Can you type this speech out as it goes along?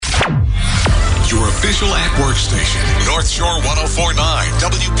Your official at-work station, North Shore 104.9,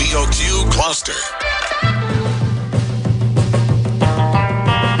 WBOQ Gloucester.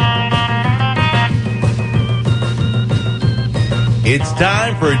 It's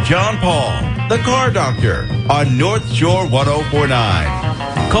time for John Paul, the Car Doctor, on North Shore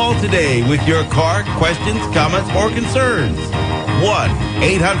 104.9. Call today with your car questions, comments, or concerns.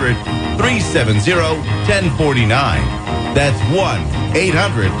 1-800-370-1049. That's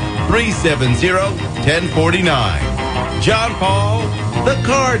 1-800-370-1049. John Paul, the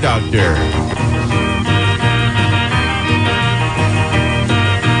Car Doctor.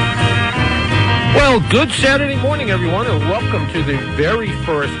 Well, good Saturday morning, everyone, and welcome to the very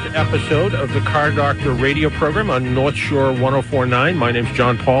first episode of the Car Doctor radio program on North Shore 104.9. My name's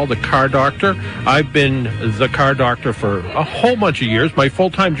John Paul, the Car Doctor. I've been the Car Doctor for a whole bunch of years. My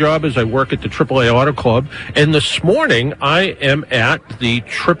full-time job is I work at the AAA Auto Club, and this morning I am at the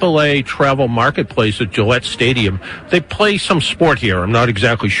AAA Travel Marketplace at Gillette Stadium. They play some sport here. I'm not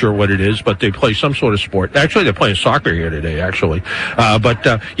exactly sure what it is, but they play some sort of sport. Actually, they're playing soccer here today, actually.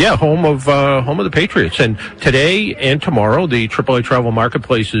 Home of the Patriots. And today and tomorrow, the AAA Travel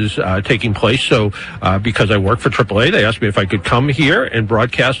Marketplace is taking place. So because I work for AAA, they asked me if I could come here and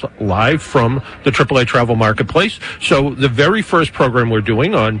broadcast live from the AAA Travel Marketplace. So the very first program we're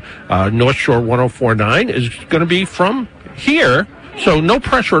doing on North Shore 104.9 is going to be from here. So no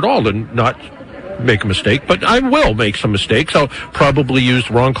pressure at all to not make a mistake, but I will make some mistakes. I'll probably use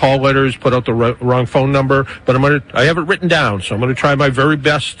the wrong call letters, put out the wrong phone number, but I have it written down, so I'm going to try my very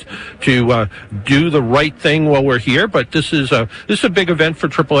best to do the right thing while we're here. But this is a big event for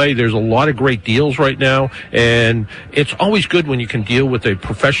AAA. There's a lot of great deals right now, and it's always good when you can deal with a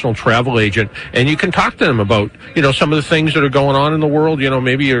professional travel agent and you can talk to them about some of the things that are going on in the world.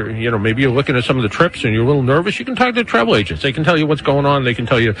 Maybe you're looking at some of the trips and you're a little nervous. You can talk to travel agents. They can tell you what's going on. They can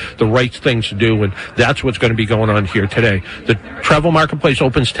tell you the right things to do. And that's what's going to be going on here today. The Travel Marketplace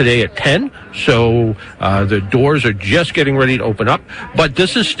opens today at 10, so the doors are just getting ready to open up. But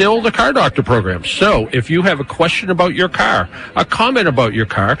this is still the Car Doctor program. So if you have a question about your car, a comment about your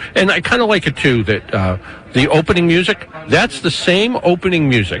car, and I kind of like it too that the opening music, that's the same opening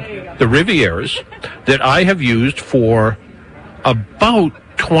music, the Rivieras, that I have used for about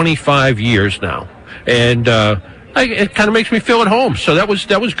 25 years now. And it kind of makes me feel at home, so that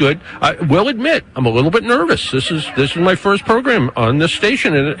was good. I will admit I'm a little bit nervous. This is my first program on this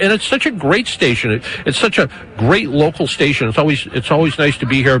station, and it's such a great station. It's such a great local station. It's always nice to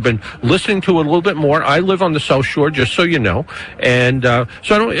be here. I've been listening to it a little bit more. I live on the South Shore, just so you know, and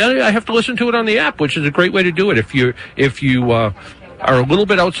so I have to listen to it on the app, which is a great way to do it. If you are a little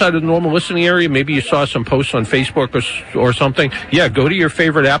bit outside of the normal listening area, maybe you saw some posts on Facebook or something, go to your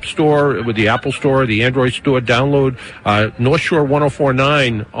favorite app store, with the Apple Store, the Android Store, download North Shore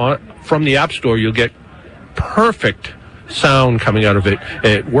 104.9 from the App Store. You'll get perfect sound coming out of it.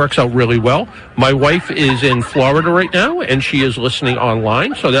 It works out really well. My wife is in Florida right now, and she is listening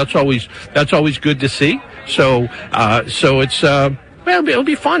online, so that's always good to see. So it's it'll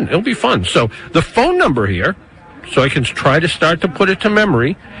be fun. It'll be fun. So the phone number here, so I can try to start to put it to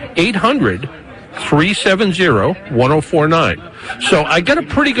memory, 800-370-1049. So I got a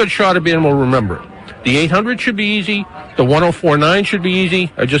pretty good shot of being able to remember it. The 800 should be easy. The 1049 should be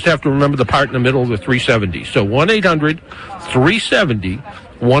easy. I just have to remember the part in the middle of the 370. So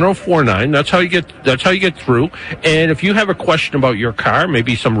 1-800-370-1049. That's how you get through. And if you have a question about your car,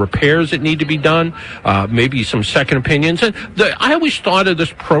 maybe some repairs that need to be done, maybe some second opinions. And I always thought of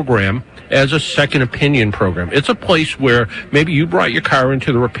this program as a second opinion program. It's a place where maybe you brought your car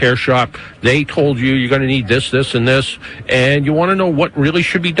into the repair shop. They told you you're going to need this, this, and this, and you want to know what really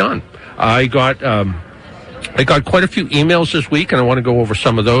should be done. I got quite a few emails this week, and I want to go over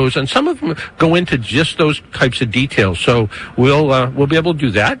some of those, and some of them go into just those types of details. So we'll be able to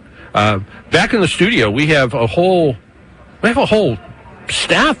do that. Back in the studio, we have a whole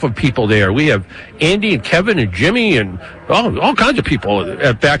staff of people there. We have Andy and Kevin and Jimmy and all kinds of people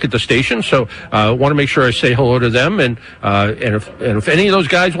back at the station. So I want to make sure I say hello to them. And if any of those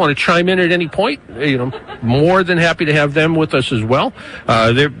guys want to chime in at any point, more than happy to have them with us as well.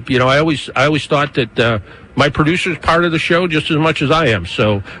 I always thought that my producer's part of the show just as much as I am,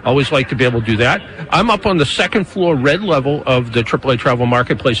 so I always like to be able to do that. I'm up on the second floor red level of the AAA Travel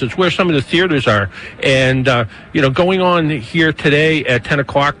Marketplace. It's where some of the theaters are. And, going on here today at 10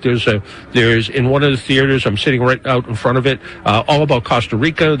 o'clock, there's in one of the theaters, I'm sitting right out in front of it, all about Costa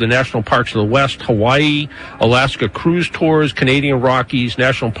Rica, the National Parks of the West, Hawaii, Alaska Cruise Tours, Canadian Rockies,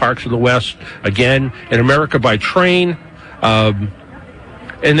 National Parks of the West, again, in America by Train. And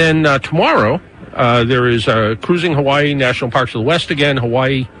then tomorrow, there is Cruising Hawaii, National Parks of the West again,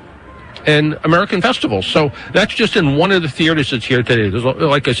 Hawaii, and American festivals. So that's just in one of the theaters that's here today. There's,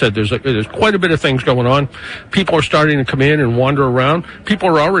 like I said, there's quite a bit of things going on. People are starting to come in and wander around. People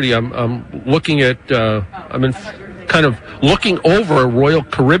are already, I'm looking at, kind of looking over Royal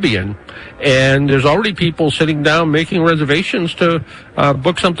Caribbean, and there's already people sitting down making reservations to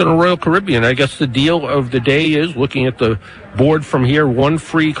book something at Royal Caribbean. I guess the deal of the day is, looking at the board from here, one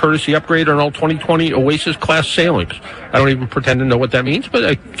free courtesy upgrade on all 2020 Oasis class sailings. I don't even pretend to know what that means, but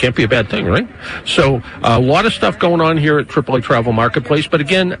it can't be a bad thing, right? So a lot of stuff going on here at AAA Travel Marketplace. But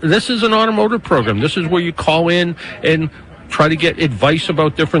again, this is an automotive program. This is where you call in and try to get advice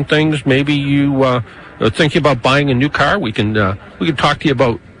about different things. Maybe you thinking about buying a new car. We can talk to you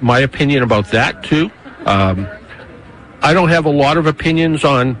about my opinion about that too. I don't have a lot of opinions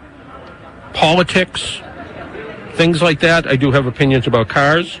on politics, things like that. I do have opinions about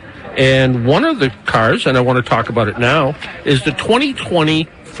cars. And one of the cars, and I want to talk about it now, is the 2020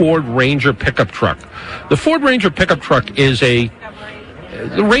 Ford Ranger pickup truck. The Ford Ranger pickup truck the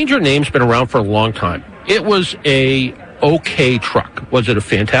Ranger name's been around for a long time. It was a okay truck. Was it a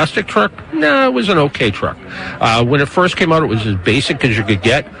fantastic truck? No, it was an okay truck. When it first came out, it was as basic as you could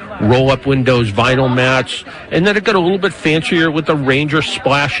get. Roll-up windows, vinyl mats, and then it got a little bit fancier with the Ranger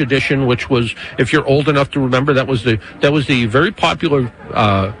Splash Edition, which was, if you're old enough to remember, that was the very popular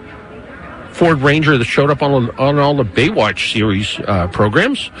Ford Ranger that showed up on all the Baywatch series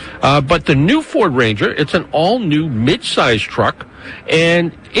programs. But the new Ford Ranger, it's an all-new mid-size truck,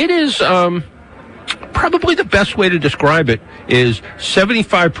 and it is probably the best way to describe it is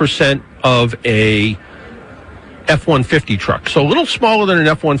 75% of a F-150 truck. So a little smaller than an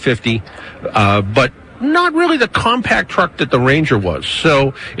F-150, but not really the compact truck that the Ranger was.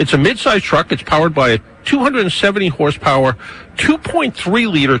 So it's a mid-sized truck. It's powered by a 270 horsepower,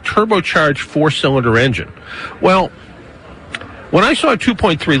 2.3-liter turbocharged four-cylinder engine. Well, when I saw a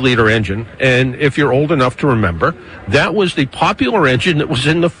 2.3-liter engine, and if you're old enough to remember, that was the popular engine that was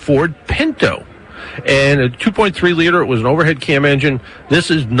in the Ford Pinto. And a 2.3-liter, it was an overhead cam engine.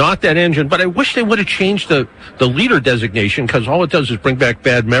 This is not that engine, but I wish they would have changed the liter designation, because all it does is bring back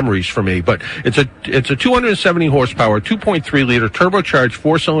bad memories for me. But it's a 270 horsepower, 2.3-liter turbocharged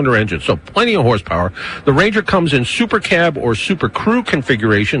four-cylinder engine, so plenty of horsepower. The Ranger comes in Super Cab or Super Crew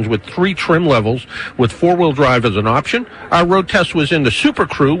configurations with 3 trim levels, with four-wheel drive as an option. Our road test was in the Super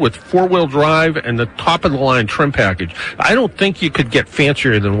Crew with four-wheel drive and the top-of-the-line trim package. I don't think you could get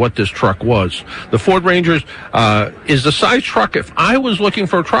fancier than what this truck was. The Ford Rangers is the size truck. If I was looking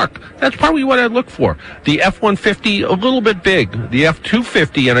for a truck, that's probably what I'd look for. The F-150, a little bit big. The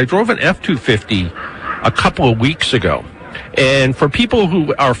F-250, and I drove an F-250 a couple of weeks ago. And for people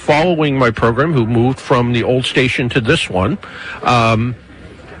who are following my program, who moved from the old station to this one,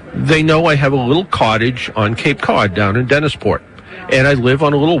 they know I have a little cottage on Cape Cod down in Dennisport. And I live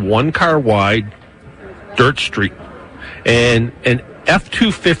on a little one-car wide dirt street. And an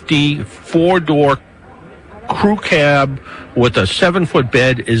F-250 four-door crew cab with a 7-foot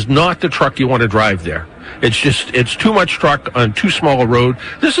bed is not the truck you want to drive there. It's too much truck on too small a road.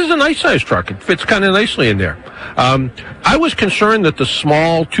 This is a nice-sized truck. It fits kind of nicely in there. I was concerned that the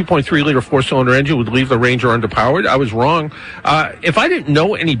small 2.3-liter four-cylinder engine would leave the Ranger underpowered. I was wrong. If I didn't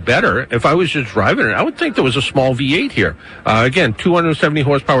know any better, if I was just driving it, I would think there was a small V8 here. Again, 270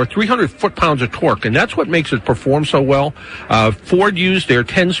 horsepower, 300 foot-pounds of torque, and that's what makes it perform so well. Ford used their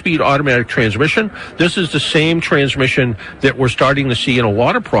 10-speed automatic transmission. This is the same transmission that we're starting to see in a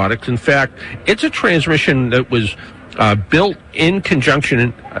lot of products. In fact, it's a transmission that was built in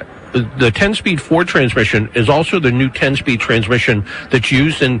conjunction. The 10-speed Ford transmission is also the new 10-speed transmission that's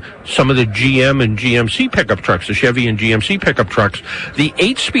used in some of the GM and GMC pickup trucks, the Chevy and GMC pickup trucks. The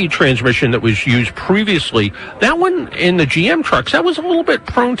 8-speed transmission that was used previously, that one in the GM trucks, that was a little bit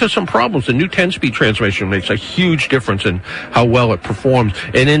prone to some problems. The new 10-speed transmission makes a huge difference in how well it performs.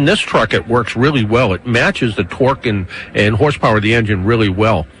 And in this truck, it works really well. It matches the torque and horsepower of the engine really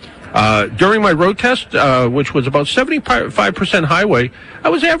well. During my road test, which was about 75% highway, I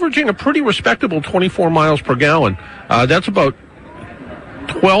was averaging a pretty respectable 24 miles per gallon. That's about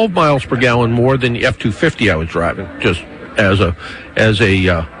 12 miles per gallon more than the F-250 I was driving, just as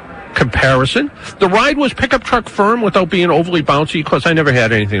a comparison. The ride was pickup truck firm without being overly bouncy, because I never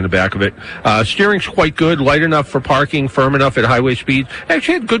had anything in the back of it. Steering's quite good, light enough for parking, firm enough at highway speeds.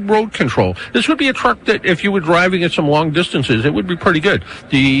 Actually had good road control. This would be a truck that if you were driving at some long distances, it would be pretty good.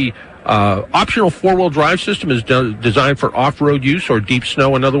 The optional four-wheel drive system is designed for off-road use or deep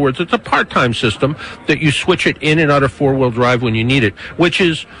snow. In other words, it's a part-time system that you switch it in and out of four-wheel drive when you need it, which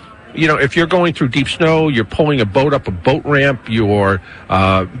is if you're going through deep snow, you're pulling a boat up a boat ramp, you're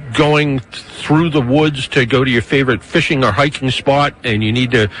going through the woods to go to your favorite fishing or hiking spot, and you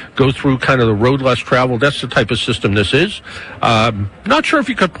need to go through kind of the road less traveled, that's the type of system this is. Not sure if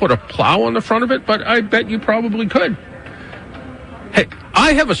you could put a plow on the front of it, but I bet you probably could. Hey,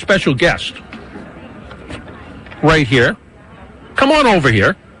 I have a special guest right here. Come on over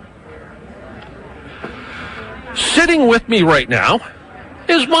here. Sitting with me right now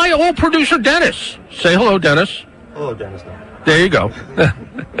is my old producer, Dennis. Say hello, Dennis. Hello, Dennis. There you go.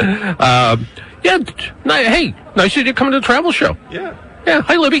 Hey, nice of you coming to the travel show. Yeah. Yeah,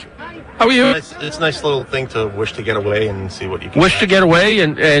 hi, Libby. How are you? It's a nice little thing to wish to get away and see what you can wish to get away,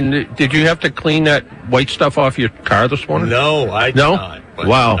 and did you have to clean that white stuff off your car this morning? No, I did not. But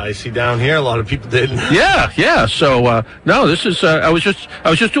wow. I see down here a lot of people did. Yeah. So no, this is. I was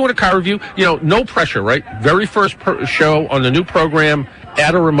just doing a car review. No pressure, right? Very first show on the new program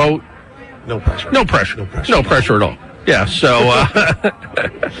at a remote. No pressure. No pressure at all. Yeah.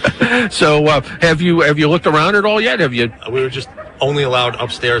 So have you looked around at all yet? Have you? We were just only allowed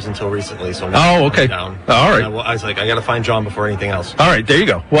upstairs until recently. So okay. Down. All right. I was like, I got to find John before anything else. All right. There you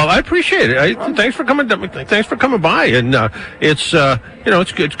go. Well, I appreciate it. Thanks for coming. Thanks for coming by. And it's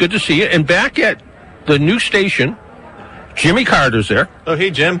it's good to see you. And back at the new station, Jimmy Carter's there. Oh, hey,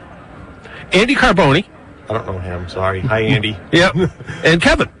 Jim. Andy Carboni. I don't know him. Sorry. Hi, Andy. Yep. And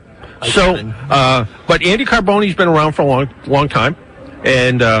Kevin. But Andy Carboni's been around for a long time,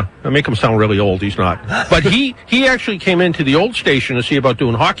 and I make him sound really old. He's not. But he actually came into the old station to see about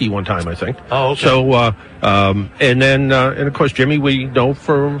doing hockey one time, I think. Oh, okay. So, and of course, Jimmy we know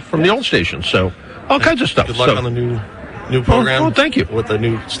from the old station. So, all kinds of stuff. Good luck on the new program. Oh, thank you. With the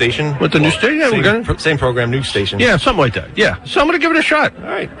new station. New station, yeah, same program, new station. Yeah, something like that. Yeah, so I'm going to give it a shot. All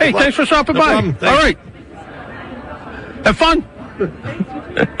right. Hey, thanks for stopping by. Problem. All right. Have fun.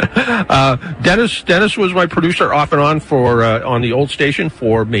 Dennis was my producer off and on for on the old station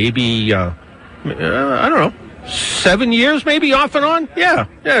for maybe I don't know, 7 years, maybe off and on. Yeah.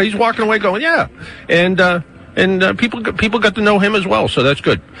 He's walking away going, yeah, and people got to know him as well, so that's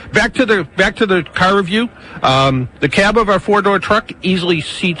good. Back to the car review. The cab of our 4-door truck easily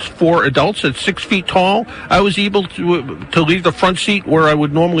seats 4 adults. It's 6 feet tall. I was able to leave the front seat where I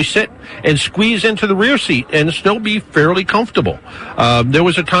would normally sit and squeeze into the rear seat and still be fairly comfortable. There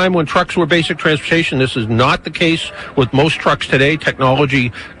was a time when trucks were basic transportation. This is not the case with most trucks today.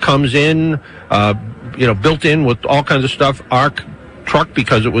 Technology comes in, built in with all kinds of stuff. Our truck,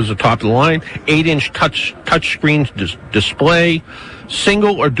 because it was the top of the line, 8-inch touch screen display,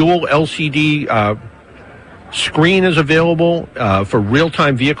 single or dual LCD screen is available for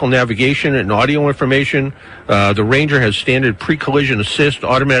real-time vehicle navigation and audio information. The Ranger has standard pre-collision assist,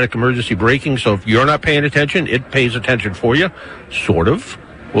 automatic emergency braking, so if you're not paying attention, it pays attention for you, sort of.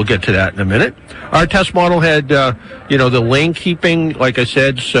 We'll get to that in a minute. Our test model had, the lane keeping, like I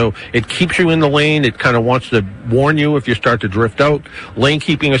said, so it keeps you in the lane. It kind of wants to warn you if you start to drift out. Lane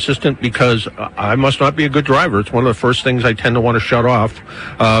keeping assistant, because I must not be a good driver. It's one of the first things I tend to want to shut off.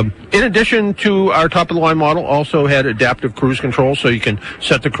 In addition to our top-of-the-line model, also had adaptive cruise control, so you can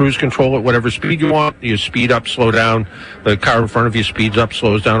set the cruise control at whatever speed you want. You speed up, slow down. The car in front of you speeds up,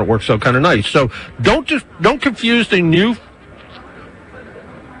 slows down. It works out kind of nice. So don't confuse the new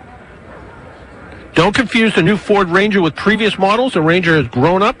Ford Ranger with previous models. The Ranger has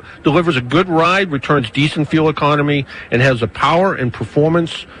grown up, delivers a good ride, returns decent fuel economy, and has the power and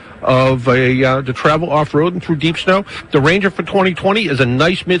performance of to travel off-road and through deep snow. The Ranger for 2020 is a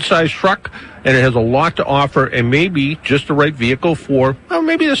nice mid-sized truck, and it has a lot to offer, and maybe just the right vehicle for,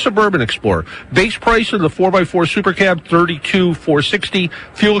 maybe the Suburban Explorer. Base price of the 4x4 Super Cab, $32,460.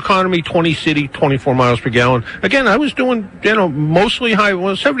 Fuel economy, 20 city, 24 miles per gallon. Again, I was doing, mostly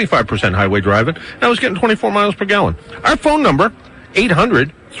 75% highway driving, and I was getting 24 miles per gallon. Our phone number,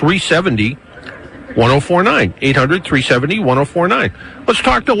 800-370-1049. 800-370-1049. Let's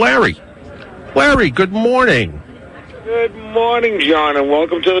talk to Larry. Larry, good morning. Good morning, John, and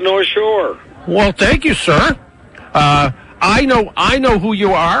welcome to the North Shore. Well, thank you, sir. I know who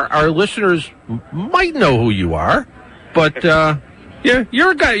you are. Our listeners might know who you are, but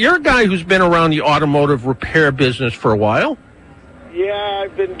you're a guy who's been around the automotive repair business for a while. Yeah,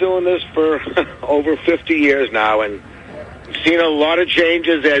 I've been doing this for over 50 years now, and seen a lot of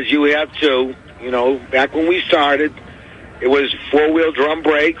changes, as you have too. Back when we started, it was 4-wheel drum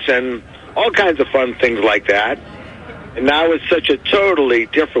brakes and all kinds of fun things like that. And now it's such a totally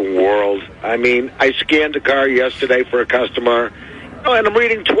different world. I mean, I scanned a car yesterday for a customer, and I'm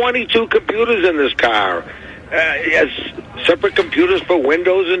reading 22 computers in this car. has separate computers for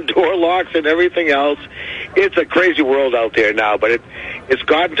windows and door locks and everything else. It's a crazy world out there now, but it's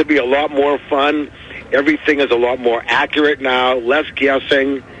gotten to be a lot more fun. Everything is a lot more accurate now, less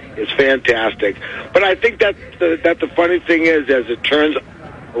guessing. It's fantastic. But I think that the funny thing is, as it turns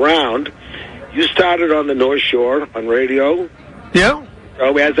around, you started on the North Shore on radio. Yeah.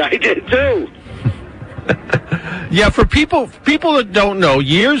 So as I did too. Yeah, for people that don't know,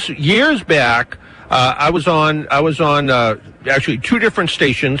 years back, I was on actually two different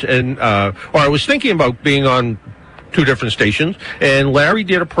stations, and or I was thinking about being on two different stations, and Larry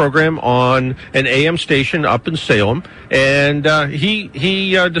did a program on an AM station up in Salem, and he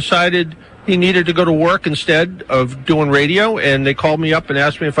decided he needed to go to work instead of doing radio, and they called me up and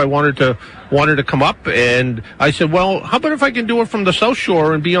asked me if I wanted to come up, and I said, well, how about if I can do it from the South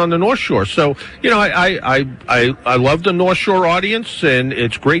Shore and be on the North Shore? So, you know, I love the North Shore audience, and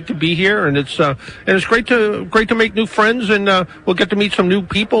it's great to be here, and it's great to make new friends, and we'll get to meet some new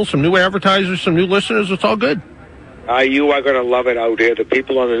people, some new advertisers, some new listeners. It's all good. You are going to love it out here. The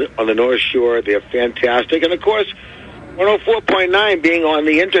people on the North Shore, they're fantastic, and of course, 104.9 being on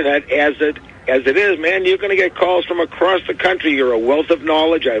the internet as it is, man, you're going to get calls from across the country. You're a wealth of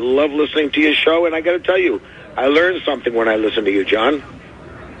knowledge. I love listening to your show, and I got to tell you, I learned something when I listen to you, John.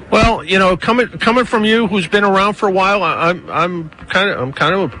 Well, you know, coming from you, who's been around for a while, I'm kind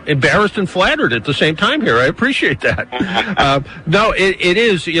of embarrassed and flattered at the same time here. I appreciate that. No, it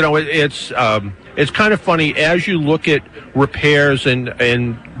is. You know, it's kind of funny as you look at repairs,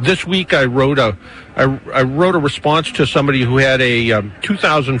 and this week I wrote a response to somebody who had a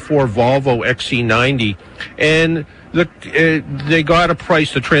 2004 Volvo XC90, and they got a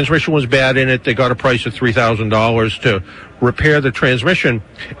price. The transmission was bad in it. They got a price of $3,000 to repair the transmission,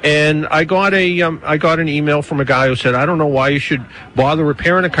 and I got an email from a guy who said, I don't know why you should bother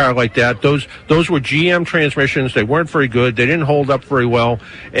repairing a car like that. Those were GM transmissions. They weren't very good. They didn't hold up very well.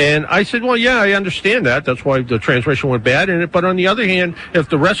 And I said, well, yeah, I understand that. That's why the transmission went bad in it. But on the other hand, if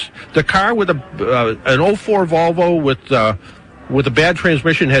the car with an 04 Volvo with a bad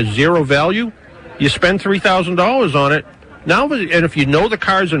transmission has zero value, you spend $3,000 on it. Now, and if you know the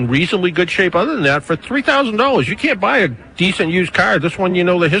car's in reasonably good shape, other than that, for $3,000, you can't buy a decent used car. This one you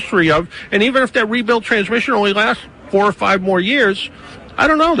know the history of. And even if that rebuilt transmission only lasts 4 or 5 more years, I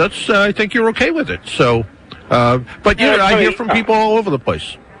don't know. I think you're okay with it. So, but you know, I hear from people all over the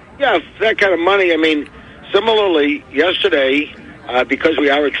place. Yeah, that kind of money. I mean, similarly, yesterday, because we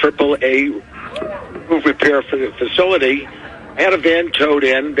are a AAA roof repair facility, I had a van towed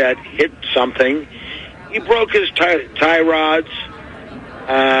in that hit something. He broke his tie rods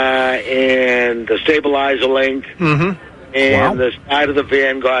and the stabilizer link, and the side of the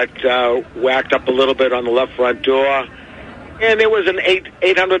van got whacked up a little bit on the left front door. And it was an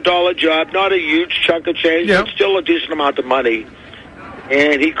 $800 job, not a huge chunk of change, but still a decent amount of money.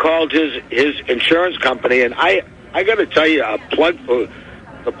 And he called his insurance company, and I got to tell you, a plug for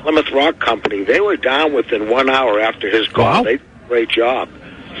the Plymouth Rock Company. They were down within 1 hour after his call. Wow. They did a great job.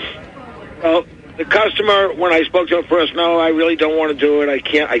 Well, the customer, when I spoke to him first, no, I really don't want to do it. I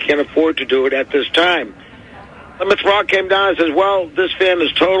can't afford to do it at this time. Plymouth Rock came down and says, well, this fan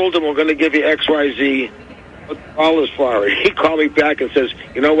is totaled, and we're going to give you XYZ dollars for it. He called me back and says,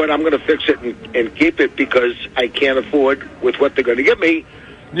 you know what, I'm going to fix it and keep it because I can't afford with what they're going to give me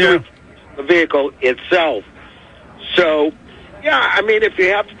the vehicle itself. So, yeah, I mean, if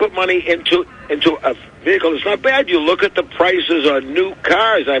you have to put money into a vehicle, it's not bad. You look at the prices on new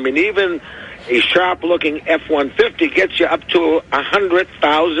cars. I mean, even a sharp-looking F-150 gets you up to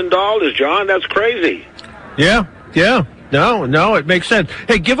 $100,000, John. That's crazy. Yeah. No, it makes sense.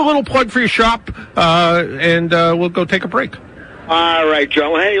 Hey, give a little plug for your shop, and we'll go take a break. All right,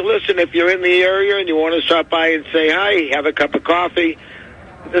 John. Hey, listen, if you're in the area and you want to stop by and say hi, have a cup of coffee,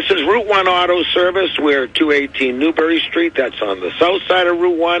 this is Route 1 Auto Service. We're at 218 Newbury Street. That's on the south side of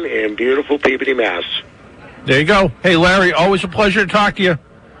Route 1 in beautiful Peabody, Mass. There you go. Hey, Larry, always a pleasure to talk to you.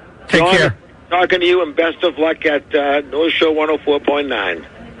 Take care. Talking to you, and best of luck at North Shore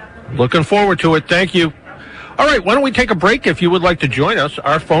 104.9. Looking forward to it. Thank you. All right, why don't we take a break? If you would like to join us,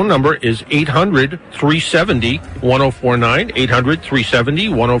 our phone number is 800-370-1049,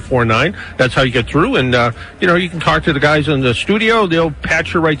 800-370-1049. That's how you get through, and, you can talk to the guys in the studio. They'll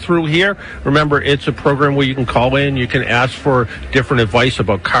patch you right through here. Remember, it's a program where you can call in. You can ask for different advice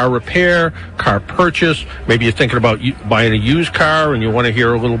about car repair, car purchase. Maybe you're thinking about buying a used car, and you want to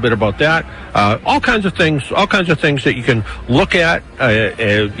hear a little bit about that. All kinds of things that you can look at,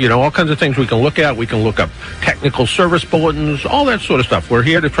 all kinds of things we can look at. We can look up technical service bulletins, all that sort of stuff. We're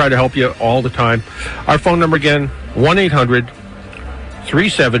here to try to help you all the time. Our phone number again,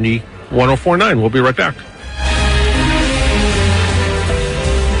 1-800-370-1049. We'll be right back.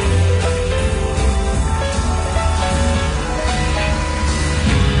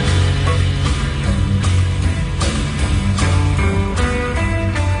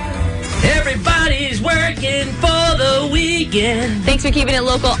 again. Thanks for keeping it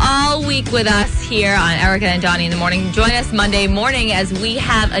local all week with us here on Erica and Donnie in the Morning. Join us Monday morning as we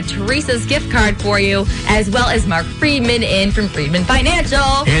have a Teresa's gift card for you, as well as Mark Friedman in from Friedman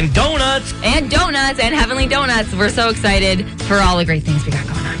Financial. And donuts. And Heavenly Donuts. We're so excited for all the great things we got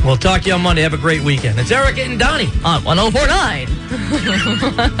going on. We'll talk to you on Monday. Have a great weekend. It's Erica and Donnie on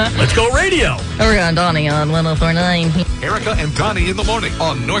 104.9. Let's go radio. Erica and Donnie on 104.9. Erica and Donnie in the Morning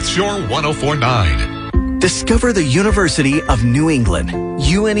on North Shore 104.9. Discover the University of New England.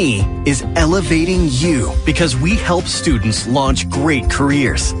 UNE is elevating you because we help students launch great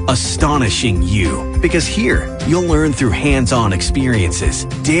careers. Astonishing you because here you'll learn through hands-on experiences.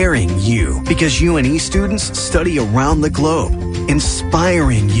 Daring you because UNE students study around the globe.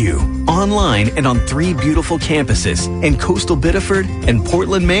 Inspiring you online and on 3 beautiful campuses in coastal Biddeford and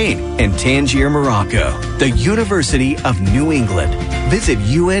Portland, Maine and Tangier, Morocco. The University of New England. Visit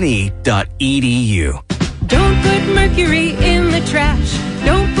une.edu. Don't put mercury in the trash.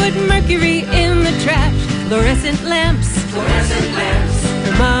 Don't put mercury in the trash. Fluorescent lamps.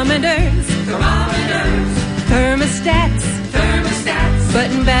 Thermometers. Thermostats.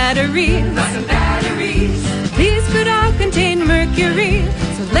 Button batteries. These could all contain mercury,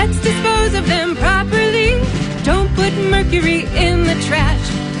 so let's dispose of them properly. Don't put mercury in the trash.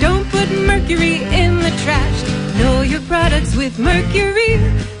 Don't put mercury in the trash. Know your products with mercury,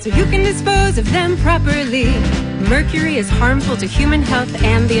 so you can dispose of them properly. Mercury is harmful to human health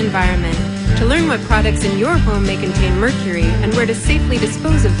and the environment. To learn what products in your home may contain mercury and where to safely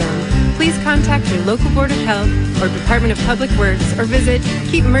dispose of them, please contact your local Board of Health or Department of Public Works or visit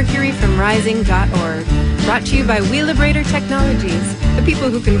keepmercuryfromrising.org. Brought to you by Wheelabrator Technologies, the people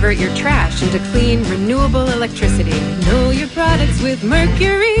who convert your trash into clean, renewable electricity. Know your products with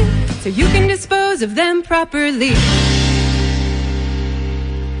mercury, so you can dispose of them properly.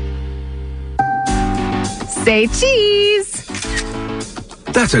 Say cheese!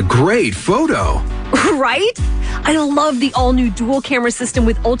 That's a great photo. Right? I love the all-new dual camera system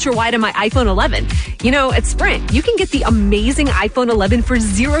with ultra-wide on my iPhone 11. You know, at Sprint, you can get the amazing iPhone 11 for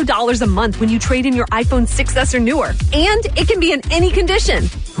 $0 a month when you trade in your iPhone 6S or newer. And it can be in any condition.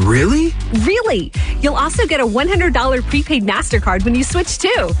 Really? Really. You'll also get a $100 prepaid MasterCard when you switch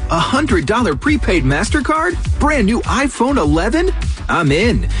too. $100 prepaid MasterCard? Brand new iPhone 11? I'm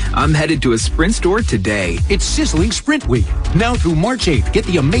in. I'm headed to a Sprint store today. It's sizzling Sprint Week. Now through March 8th, get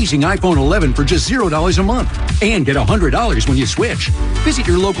the amazing iPhone 11 for just $0 a month. And get $100 when you switch. Visit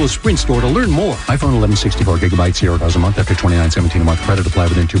your local Sprint store to learn more. iPhone 11 64 gigabytes, $0 a month after $29.17 a month. Credit apply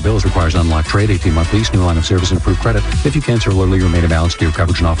within 2 bills. Requires unlocked trade, 18-month lease, new line of service, and approved credit. If you cancel or literally remain a balance due,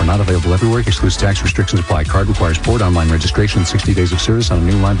 coverage and offer not available everywhere. Excludes tax restrictions apply. Card requires port online registration and 60 days of service on a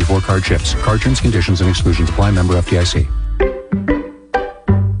new line before card ships. Card terms, conditions, and exclusions apply. Member FDIC.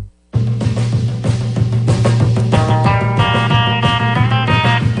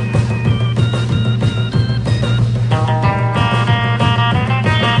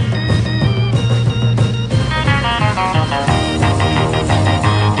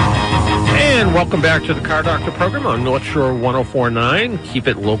 Welcome back to the Car Doctor program on North Shore 104.9. Keep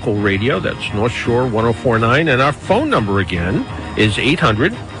it local radio. That's North Shore 104.9. And our phone number again is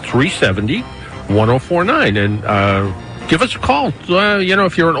 800-370-1049. And give us a call.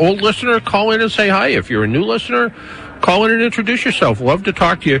 If you're an old listener, call in and say hi. If you're a new listener, call in and introduce yourself. Love to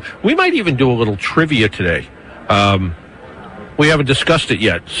talk to you. We might even do a little trivia today. We haven't discussed it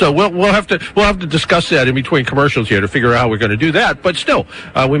yet, so we'll have to discuss that in between commercials here to figure out how we're going to do that. But still,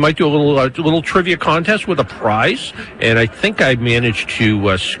 we might do a little trivia contest with a prize, and I think I managed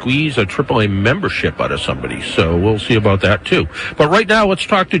to squeeze a AAA membership out of somebody. So we'll see about that too. But right now, let's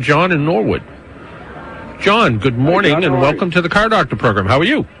talk to John in Norwood. John, good morning, John, and welcome to the Car Doctor program. How are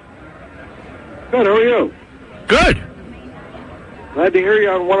you? Good. How are you? Good. Glad to hear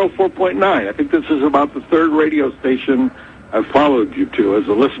you on 104.9. I think this is about the third radio station I've followed you to as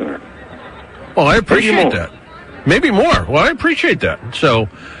a listener. Well, I appreciate that. Maybe more. Well, I appreciate that. So,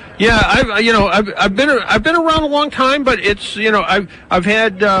 yeah, I've been around a long time, but it's I've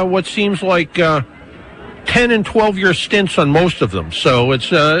had what seems like 10 and 12-year stints on most of them. So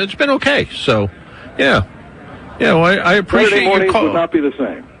it's been okay. So, yeah, I appreciate your call. Would not be the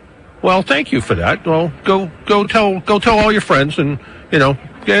same. Well, thank you for that. Well, go tell all your friends, and it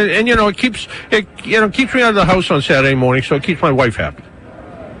keeps me out of the house on Saturday morning, so it keeps my wife happy.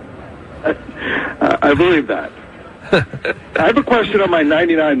 I believe that. I have a question on my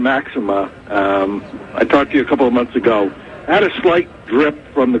 99 Maxima. I talked to you a couple of months ago. I had a slight drip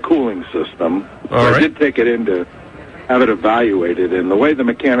from the cooling system. So I did take it in to have it evaluated, and the way the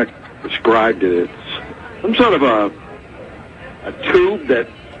mechanic described it, it's some sort of a tube that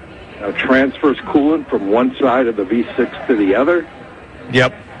transfers coolant from one side of the V6 to the other.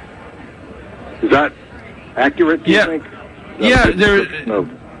 Yep. Is that accurate, do you think?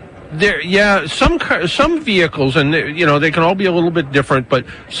 Some vehicles, and they can all be a little bit different, but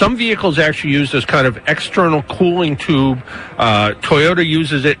some vehicles actually use this kind of external cooling tube. Toyota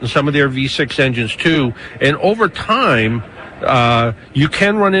uses it in some of their V6 engines too, and over time, you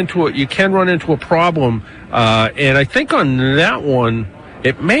can run into a problem. And I think on that one,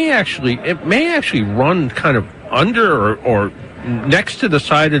 it may actually run kind of under or next to the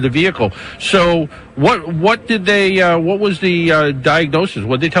side of the vehicle. So what was the diagnosis?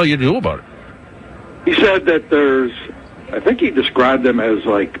 What did they tell you to do about it? He said that I think he described them as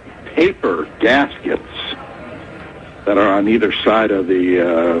like paper gaskets that are on either side of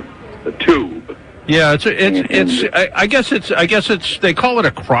the tube. Yeah, I guess it's they call it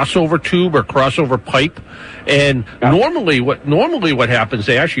a crossover tube or crossover pipe, and normally what happens,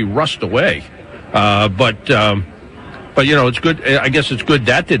 they actually rust away, but it's good. I guess it's good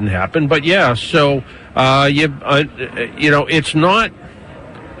that didn't happen. But yeah, so it's not,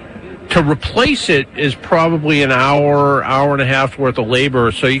 to replace it is probably an hour and a half's worth of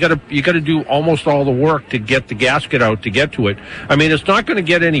labor. So you got to do almost all the work to get the gasket out to get to it. I mean, it's not going to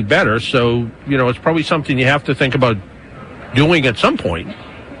get any better. So it's probably something you have to think about doing at some point.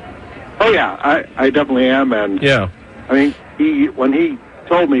 Oh yeah, I definitely am. And yeah, I mean, when he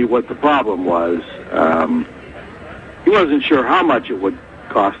told me what the problem was, he wasn't sure how much it would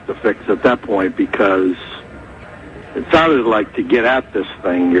cost to fix at that point, because it sounded like to get at this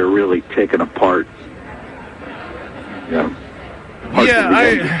thing, you're really taking apart. Like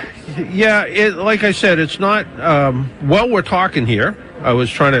I said, it's not. While we're talking here, I was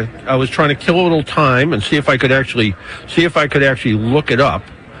trying to kill a little time and see if I could actually look it up.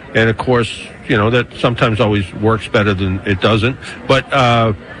 And of course, that sometimes always works better than it doesn't. But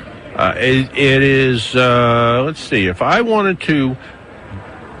it is. Let's see. If I wanted to.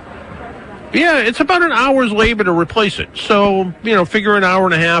 Yeah, it's about an hour's labor to replace it. So, figure an hour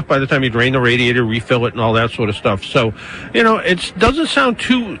and a half by the time you drain the radiator, refill it, and all that sort of stuff. So, it doesn't sound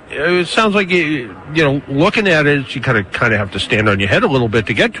too, it sounds like, looking at it, you kind of have to stand on your head a little bit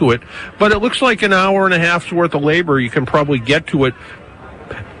to get to it. But it looks like an hour and a half's worth of labor, you can probably get to it.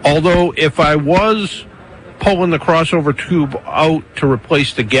 Although, if I was pulling the crossover tube out to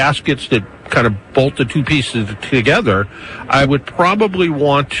replace the gaskets that kind of bolt the two pieces together, I would probably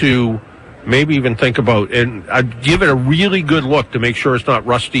want to maybe even think about, and I'd give it a really good look to make sure it's not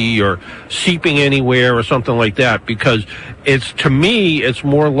rusty or seeping anywhere or something like that, because to me, it's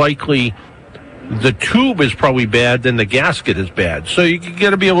more likely the tube is probably bad than the gasket is bad. So you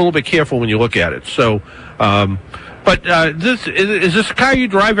got to be a little bit careful when you look at it. So, is this a car you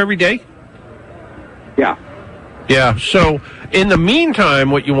drive every day? Yeah. Yeah. So in the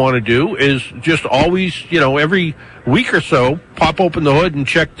meantime, what you want to do is just always, every week or so, pop open the hood and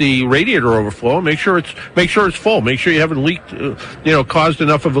check the radiator overflow and make sure it's full. Make sure you haven't leaked, caused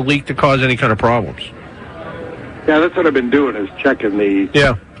enough of a leak to cause any kind of problems. Yeah, that's what I've been doing, is checking the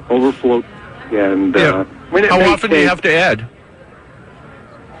overflow. And how often do you have to add?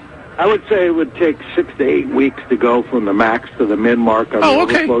 I would say it would take 6 to 8 weeks to go from the max to the min mark on the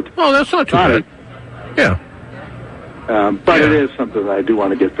overflow. Oh, that's not too bad. Yeah. But it is something that I do want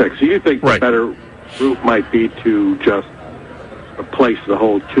to get fixed. So you think the better route might be to just replace the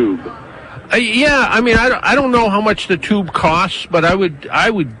whole tube? I mean, I don't know how much the tube costs, but I would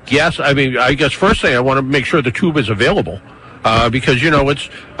guess. I mean, I guess first thing I want to make sure the tube is available, because it's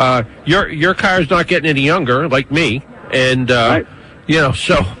your car's not getting any younger like me, and at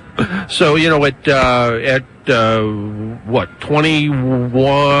what,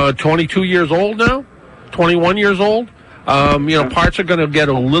 22 years old now, 21 years old. Parts are going to get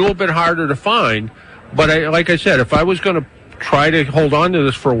a little bit harder to find, but like I said, if I was going to try to hold on to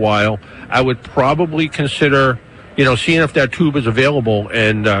this for a while, I would probably consider, seeing if that tube is available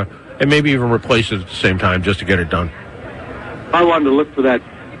and maybe even replace it at the same time just to get it done. I wanted to look for that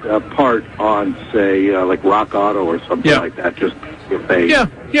part on, say, like Rock Auto or something like that, just if they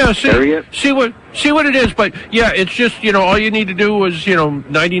see what it is. But it's just, all you need to do is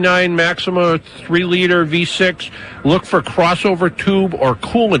 99 Maxima 3-liter V6, look for crossover tube or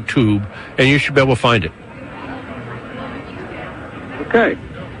coolant tube, and you should be able to find it. Okay.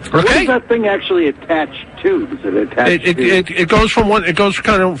 What is that thing actually attached to? Does it attach it goes from one, it goes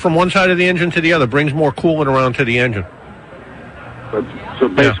kind of from one side of the engine to the other, brings more coolant around to the engine. So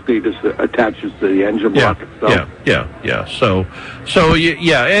basically, it just attaches to the engine block itself. Yeah. So,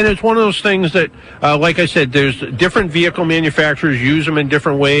 and it's one of those things that, like I said, there's different vehicle manufacturers use them in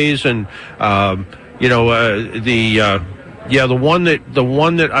different ways, and Yeah, the one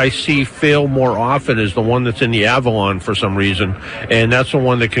that I see fail more often is the one that's in the Avalon for some reason, and that's the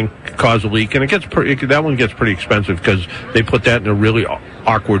one that can cause a leak, and that one gets pretty expensive because they put that in a really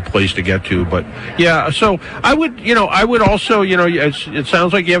awkward place to get to. But yeah, so I would also, it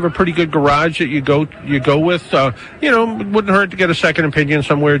sounds like you have a pretty good garage that you go with. It wouldn't hurt to get a second opinion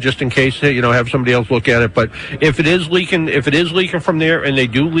somewhere just in case, have somebody else look at it. But if it is leaking from there, and they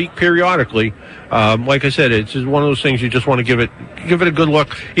do leak periodically, like I said, it's just one of those things you just want to give it a good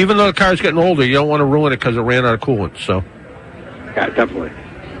look. Even though the car's getting older, you don't want to ruin it because it ran out of coolant. So, yeah, definitely.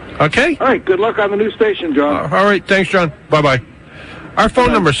 Okay. All right. Good luck on the new station, John. All right. Thanks, John. Bye-bye. Our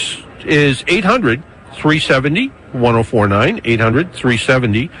phone number is 800-370-1049.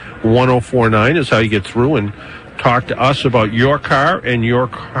 800-370-1049 is how you get through and talk to us about your car and your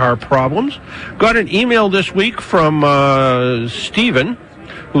car problems. Got an email this week from Stephen,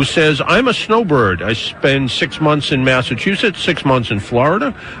 who says, I'm a snowbird. I spend 6 months in Massachusetts, 6 months in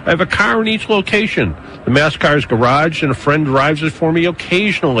Florida. I have a car in each location. The Mass car is garaged, and a friend drives it for me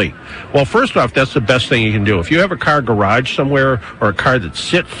occasionally. Well, first off, that's the best thing you can do. If you have a car garaged somewhere or a car that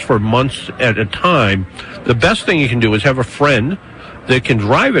sits for months at a time, the best thing you can do is have a friend that can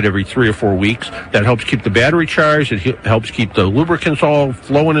drive it every 3 or 4 weeks. That helps keep the battery charged. It helps keep the lubricants all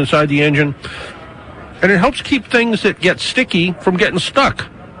flowing inside the engine. And it helps keep things that get sticky from getting stuck.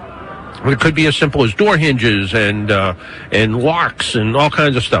 It could be as simple as door hinges and locks and all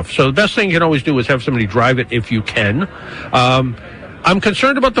kinds of stuff. So the best thing you can always do is have somebody drive it if you can. I'm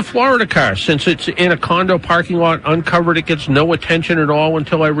concerned about the Florida car. Since it's in a condo parking lot, uncovered, it gets no attention at all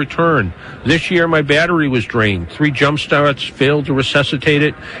until I return. This year, my battery was drained. 3 jump starts failed to resuscitate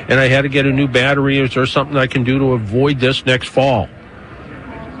it, and I had to get a new battery. Is there something I can do to avoid this next fall?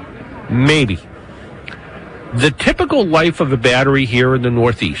 Maybe. The typical life of a battery here in the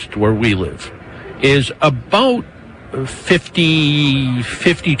Northeast, where we live, is about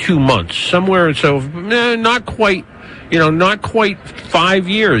 52 months, somewhere. So not quite 5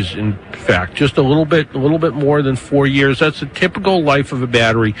 years. In fact, just a little bit more than 4 years. That's the typical life of a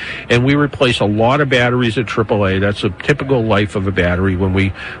battery, and we replace a lot of batteries at AAA. That's a typical life of a battery when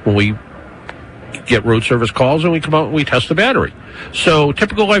we get road service calls and we come out and we test the battery. So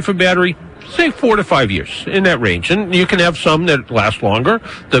typical life of battery, say 4 to 5 years, in that range. And you can have some that last longer.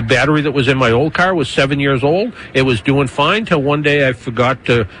 The battery that was in my old car was 7 years old. It was doing fine till one day I forgot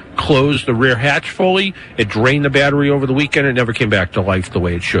to close the rear hatch fully. It drained the battery over the weekend and never came back to life the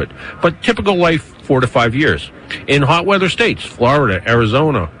way it should. But typical life, 4 to 5 years. In hot weather states, Florida,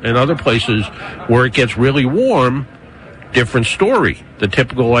 Arizona, and other places where it gets really warm, different story. The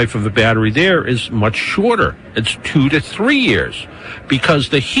typical life of a battery there is much shorter. It's 2 to 3 years because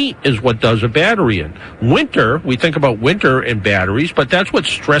the heat is what does a battery in. Winter, we think about winter and batteries, but that's what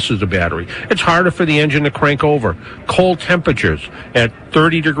stresses a battery. It's harder for the engine to crank over. Cold temperatures. At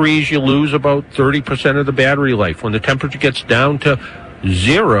 30 degrees, you lose about 30% of the battery life. When the temperature gets down to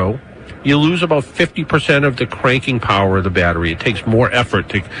 0, you lose about 50% of the cranking power of the battery. It takes more effort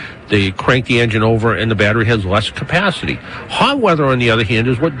to crank the engine over, and the battery has less capacity. Hot weather, on the other hand,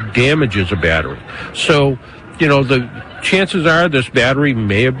 is what damages a battery. So, the chances are this battery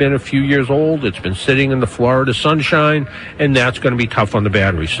may have been a few years old. It's been sitting in the Florida sunshine, and that's going to be tough on the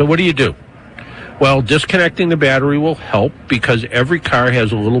battery. So what do? Well, disconnecting the battery will help because every car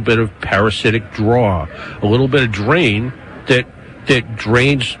has a little bit of parasitic draw, a little bit of drain that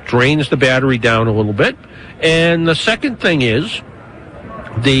drains the battery down a little bit. And the second thing is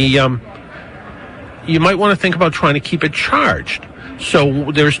you might want to think about trying to keep it charged.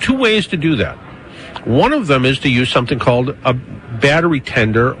 So there's 2 ways to do that. One of them is to use something called a battery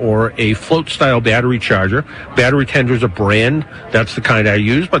tender or a float style battery charger. Battery tender is a brand. That's the kind I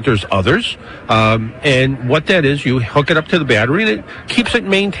use, but there's others. And what that is, you hook it up to the battery and it keeps it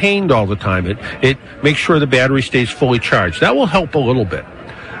maintained all the time. It makes sure the battery stays fully charged. That will help a little bit.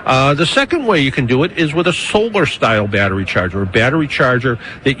 The second way you can do it is with a solar style battery charger, a battery charger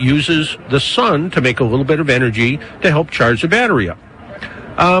that uses the sun to make a little bit of energy to help charge the battery up.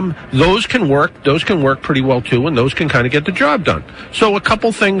 Those can work pretty well too, and those can kind of get the job done. So a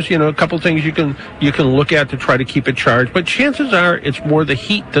couple things you can look at to try to keep it charged, but chances are it's more the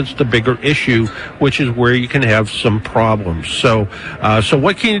heat that's the bigger issue, which is where you can have some problems. So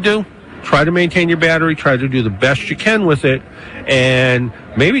what can you do? Try to maintain your battery, try to do the best you can with it, and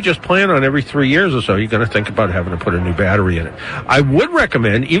maybe just plan on every 3 years or so you're going to think about having to put a new battery in it. I would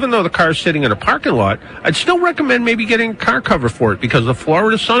recommend, even though the car's sitting in a parking lot, I'd still recommend maybe getting a car cover for it because the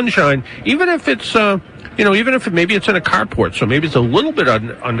Florida sunshine, even if it's even if maybe it's in a carport, so maybe it's a little bit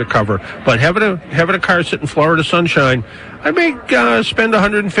undercover, but having a car sit in Florida sunshine, I may spend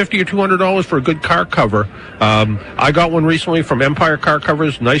 $150 or $200 for a good car cover. I got one recently from Empire Car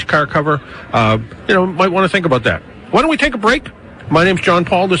Covers, nice car cover. Might want to think about that. Why don't we take a break? My name's John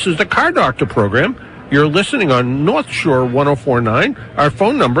Paul. This is the Car Doctor program. You're listening on North Shore 104.9. Our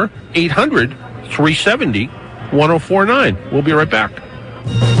phone number, 800-370-1049. We'll be right back.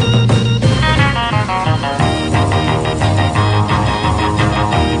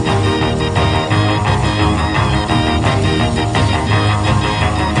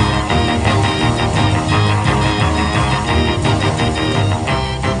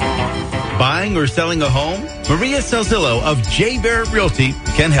 Buying or selling a home? Maria Salzillo of J. Barrett Realty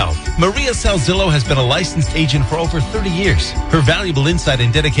can help. Maria Salzillo has been a licensed agent for over 30 years. Her valuable insight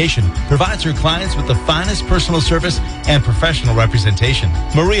and dedication provides her clients with the finest personal service and professional representation.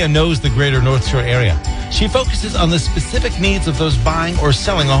 Maria knows the greater North Shore area. She focuses on the specific needs of those buying or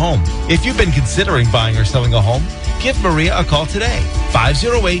selling a home. If you've been considering buying or selling a home, give Maria a call today.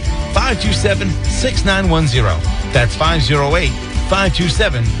 508-527-6910. That's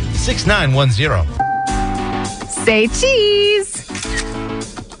 508-527-6910. Say cheese.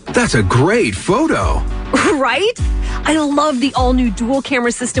 That's a great photo. Right? I love the all-new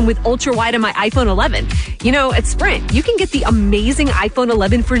dual-camera system with ultra-wide on my iPhone 11. At Sprint, you can get the amazing iPhone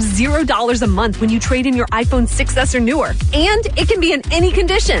 11 for $0 a month when you trade in your iPhone 6S or newer. And it can be in any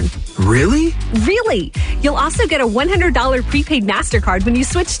condition. Really? Really. You'll also get a $100 prepaid MasterCard when you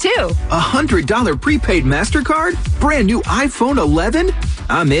switch too. $100 prepaid MasterCard? Brand new iPhone 11?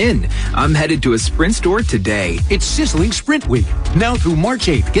 I'm in. I'm headed to a Sprint store today. It's sizzling Sprint Week. Now through March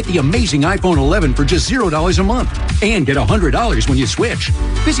 8th, get the amazing iPhone 11 for just $0 a month. And get $100 when you switch.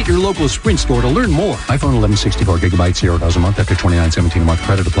 Visit your local Sprint store to learn more. iPhone 11 64 gigabytes, $0 a month after $29.17 a month.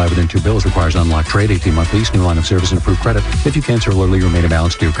 Credit apply within 2 bills. Requires unlocked trade, 18-month lease, new line of service, and approved credit. If you cancel or early remain a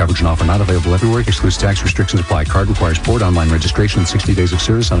balance due, coverage and offer not available everywhere. Excludes tax restrictions apply. Card requires port online registration and 60 days of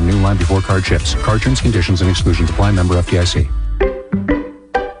service on a new line before card ships. Card terms, conditions, and exclusions apply. Member FDIC.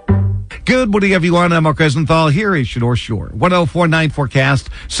 Good morning, everyone. I'm Mark Rosenthal. Here is your North Shore 104.9 forecast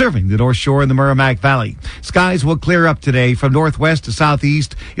serving the North Shore and the Merrimack Valley. Skies will clear up today from northwest to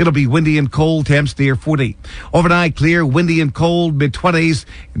southeast. It'll be windy and cold, temps near 40. Overnight, clear, windy and cold, mid-20s.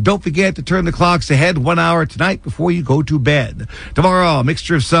 Don't forget to turn the clocks ahead 1 hour tonight before you go to bed. Tomorrow, a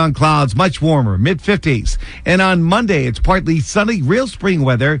mixture of sun, clouds, much warmer, mid-50s. And on Monday, it's partly sunny, real spring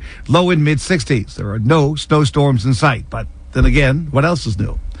weather, low in mid-60s. There are no snowstorms in sight, but then again, what else is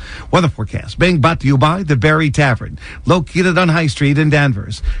new? Weather forecast being brought to you by the Berry Tavern, located on High Street in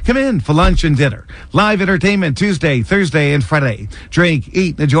Danvers. Come in for lunch and dinner. Live entertainment Tuesday, Thursday, and Friday. Drink,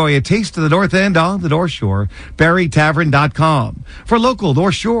 eat, and enjoy a taste of the North End on the North Shore. BerryTavern.com. For local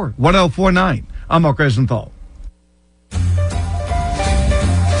North Shore 104.9, I'm Mark Rosenthal.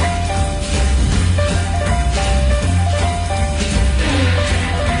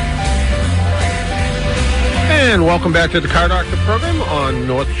 And welcome back to the Car Doctor program on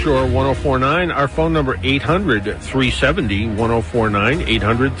North Shore 104.9. Our phone number, 800-370-1049,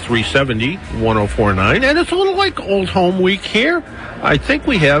 800-370-1049. And it's a little like Old Home Week here. I think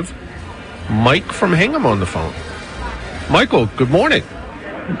we have Mike from Hingham on the phone. Michael, good morning.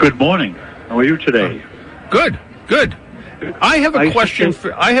 Good morning. How are you today? Good. I have a question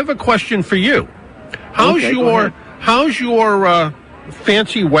for you. How's your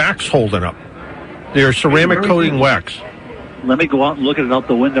fancy wax holding up? Their ceramic coating wax. Let me go out and look at it out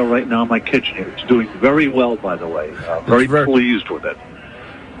the window right now in my kitchen here. It's doing very well, by the way. Very pleased with it.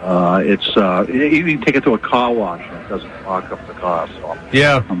 You can take it to a car wash and it doesn't clog up the car. So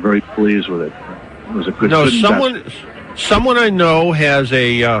yeah, I'm very pleased with it. It was a good. No, someone I know has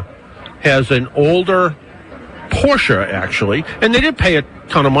an older Porsche actually, and they didn't pay a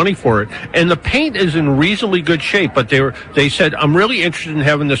ton of money for it, and the paint is in reasonably good shape, but they said, I'm really interested in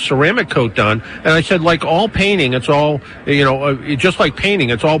having the ceramic coat done. And I said, like all painting, it's all, just like painting,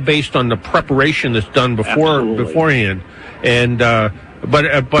 it's all based on the preparation that's done beforehand. And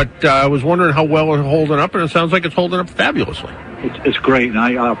but I was wondering how well it's holding up, and it sounds like it's holding up fabulously. It's great, and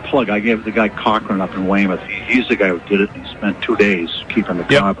I gave the guy Cochran up in Weymouth. He's the guy who did it. He spent 2 days keeping the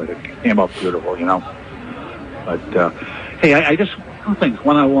car, but it came out beautiful, But hey, I just two things.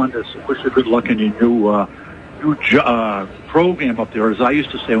 One, I wanted to wish you good luck in your new program up there. As I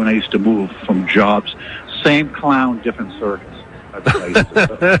used to say when I used to move from jobs, same clown, different circus. That's what I used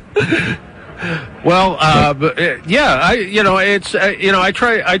to say. Well, I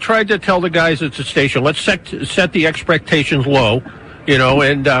tried to tell the guys at the station, let's set the expectations low,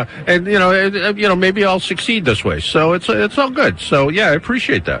 and maybe I'll succeed this way. So it's all good. So yeah, I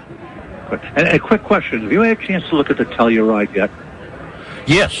appreciate that. Good. And a quick question: have you had a chance to look at the Telluride yet?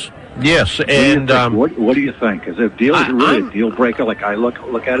 Yes. And what do you think? Is it really a deal breaker? Like I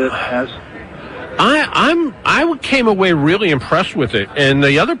look at it as. I came away really impressed with it, and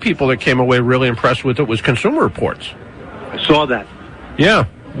the other people that came away really impressed with it was Consumer Reports. I saw that. Yeah,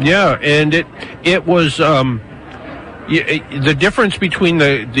 and it was the difference between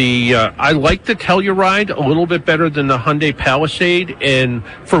the I like the Telluride a little bit better than the Hyundai Palisade, and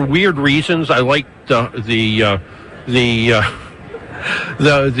for weird reasons, I like the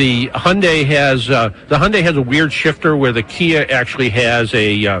Hyundai has a weird shifter where the Kia actually has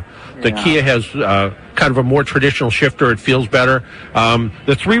Kia has kind of a more traditional shifter. It feels better.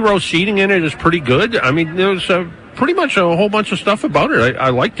 The 3-row seating in it is pretty good. I mean, there's pretty much a whole bunch of stuff about it. I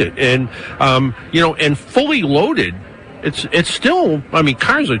liked it, and and fully loaded. It's still. I mean,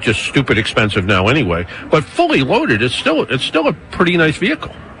 cars are just stupid expensive now anyway. But fully loaded, it's still a pretty nice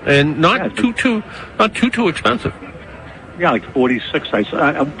vehicle, and not too expensive. Yeah, like 46.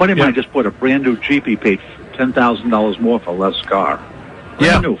 A buddy of mine just bought a brand new Jeep. He paid $10,000 more for less car.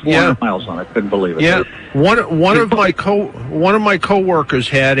 Brand new, 400 miles on it. Couldn't believe it. Yeah, one of my coworkers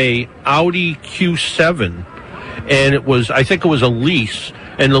had a Audi Q7, and I think it was a lease,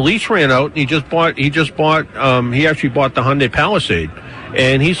 and the lease ran out, and he actually bought the Hyundai Palisade,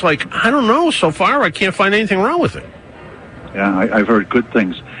 and he's like, I don't know, so far I can't find anything wrong with it. Yeah, I've heard good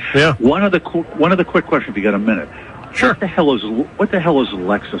things. Yeah. One other quick question, if you got a minute. Sure. What the hell is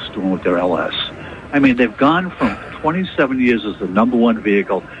Lexus doing with their LS? I mean, they've gone from 27 years as the number one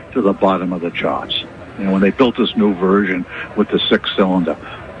vehicle to the bottom of the charts. When they built this new version with the 6-cylinder,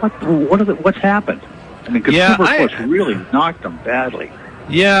 what's happened? I mean, Consumer Reports really knocked them badly.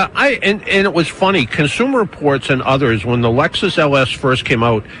 Yeah, and it was funny. Consumer Reports and others, when the Lexus LS first came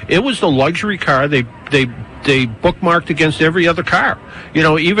out, it was the luxury car they bookmarked against every other car.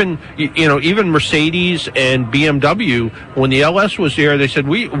 Even Mercedes and BMW, when the LS was there, they said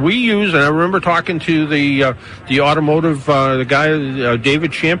we use. And I remember talking to the automotive the guy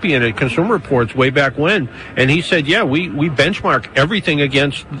David Champion at Consumer Reports way back when, and he said, yeah, we benchmark everything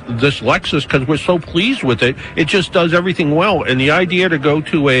against this Lexus because we're so pleased with it. It just does everything well. And the idea to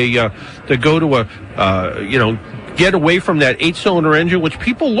get away from that 8-cylinder engine, which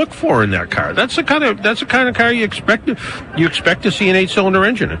people look for in that car. That's the kind of car you expect to see an 8-cylinder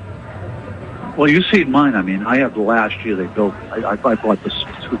engine in. Well, you see mine. I mean, I have the last year they built. I bought this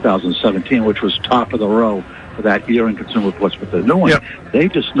 2017, which was top of the row for that year in Consumer Reports. But the new one, they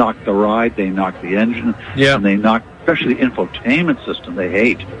just knocked the ride, they knocked the engine, and they knocked especially the infotainment system. They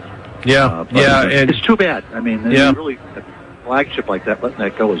hate. It's too bad. I mean, really a flagship like that, letting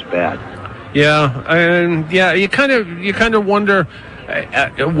that go is bad. Yeah, and you kind of wonder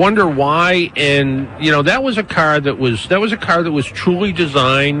why. And that was a car that was truly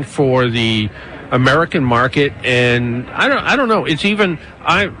designed for the American market. And I don't know. It's even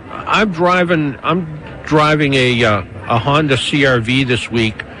I'm driving a Honda CR-V this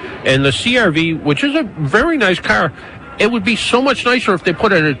week, and the CR-V, which is a very nice car, it would be so much nicer if they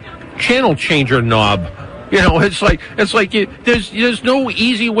put a channel changer knob. It's like there's no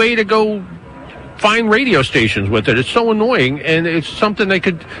easy way to go find radio stations with it. It's so annoying, and it's something they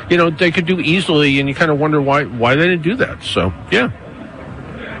could do easily, and you kind of wonder why they didn't do that. So yeah.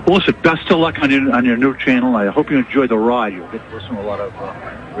 Well, listen, best of luck on your new channel. I hope you enjoy the ride. You'll get to listen to a lot of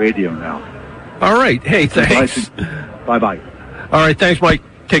radio now. All right. Hey, thanks. Bye. All right. Thanks, Mike.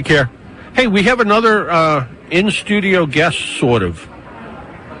 Take care. Hey, we have another in-studio guest, sort of.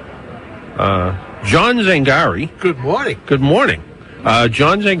 John Zangari. Good morning. Good morning.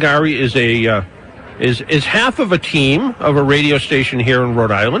 John Zangari is half of a team of a radio station here in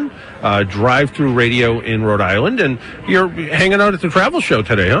Rhode Island, drive-through radio in Rhode Island, and you're hanging out at the travel show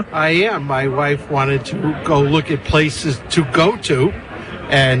today, huh? I am. My wife wanted to go look at places to go to,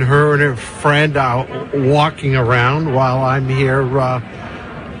 and her and her friend are walking around while I'm here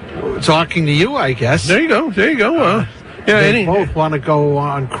talking to you, I guess. There you go. They both want to go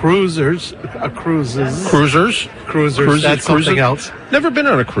on cruises. Cruisers. That's something else. Never been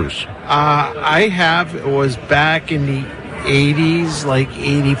on a cruise. I have. It was back in the 80s, like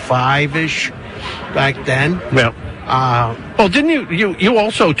 85-ish, back then. Yeah. Well, didn't you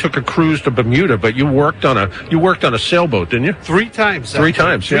also took a cruise to Bermuda, but you worked on a sailboat, didn't you? 3 times. Three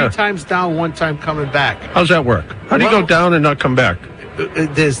times 3 times down, 1 time coming back. How's that work? How do you go down and not come back?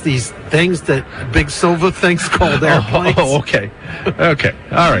 There's these things big silver things called airplanes. Oh, okay.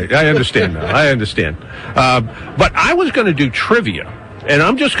 All right. I understand now. But I was going to do trivia, and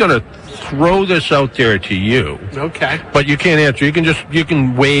I'm just going to throw this out there to you. Okay. But you can't answer. You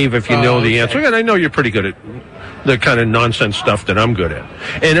can wave if you know the answer. And I know you're pretty good at the kind of nonsense stuff that I'm good at.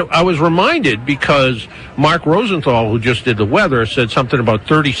 And I was reminded because Mark Rosenthal, who just did the weather, said something about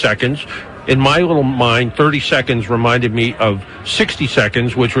 30 seconds. In my little mind, 30 seconds reminded me of 60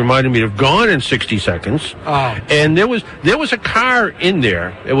 seconds, which reminded me of Gone in 60 Seconds. Oh. And there was a car in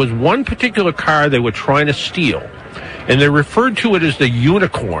there. It was one particular car they were trying to steal. And they referred to it as the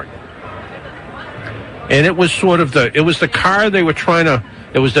Unicorn. And it was the car they were trying to,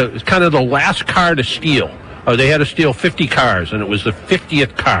 it was kind of the last car to steal. They had to steal 50 cars, and it was the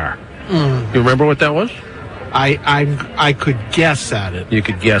 50th car. You remember what that was? I could guess at it. You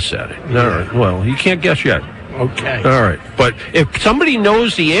could guess at it. All right. Well, you can't guess yet. Okay. All right. But if somebody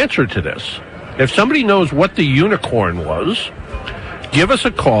knows the answer to this, if somebody knows what the Unicorn was, give us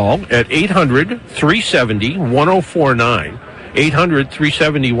a call at 800-370-1049.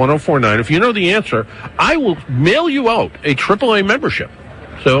 800-370-1049. If you know the answer, I will mail you out a AAA membership.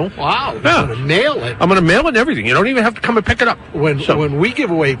 So, wow, you're yeah. going to mail it. I'm going to mail it and everything. You don't even have to come and pick it up. When we give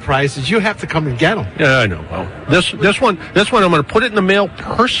away prizes, you have to come and get them. Yeah, I know. Well, this one, I'm going to put it in the mail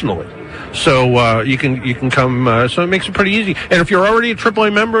personally. So you can come. So it makes it pretty easy. And if you're already a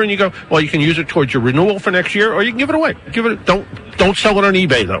AAA member and you go, well, you can use it towards your renewal for next year, or you can give it away. Don't sell it on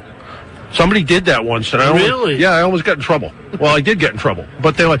eBay though. Somebody did that once, and I almost got in trouble. Well, I did get in trouble,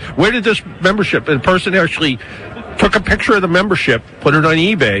 but they're like, "Where did this membership?" And the person actually took a picture of the membership, put it on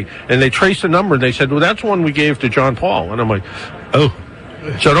eBay, and they traced the number, and they said, "Well, that's one we gave to John Paul." And I'm like, "Oh."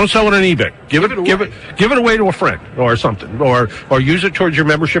 So don't sell it on eBay. Give it away to a friend or something, or use it towards your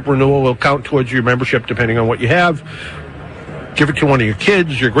membership renewal. Will count towards your membership depending on what you have. Give it to one of your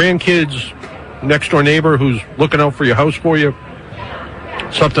kids, your grandkids, next door neighbor who's looking out for your house for you.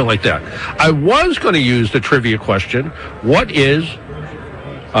 Something like that. I was going to use the trivia question. What is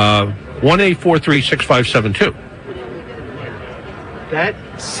 1-843-6572? That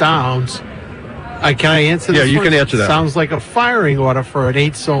sounds... can I answer this? Yeah, you can answer that. Sounds like a firing order for an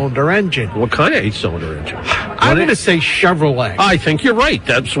 8-cylinder engine. What kind of 8-cylinder engine? I'm going to say Chevrolet. I think you're right.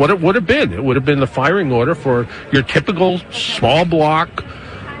 That's what it would have been. It would have been the firing order for your typical small block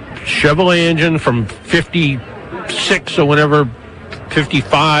Chevrolet engine from 56 or whatever,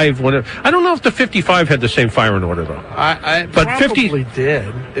 55, whatever. I don't know if the 55 had the same firing order, though. But probably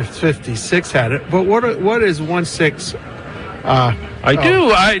did, if 56 had it. But what is 16... I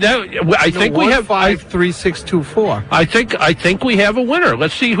think we have 53624. I think we have a winner.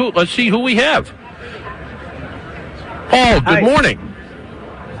 Let's see who we have. Paul, good morning.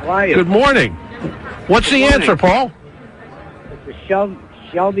 How are you? Good morning. What's the answer, Paul? It's a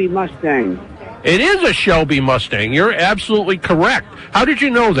Shelby Mustang. It is a Shelby Mustang. You're absolutely correct. How did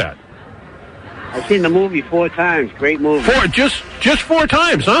you know that? I've seen the movie 4 times. Great movie. Just 4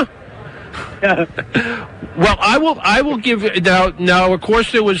 times, huh? Well, I will give now. Of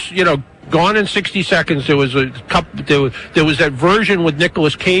course, there was Gone in 60 Seconds. There was there was that version with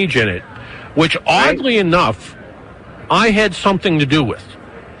Nicolas Cage in it, which oddly enough, I had something to do with.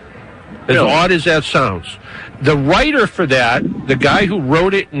 As odd as that sounds, the writer for that, the guy who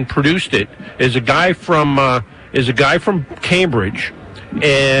wrote it and produced it, is a guy from Cambridge,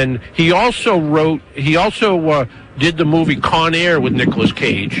 and he also did the movie Con Air with Nicolas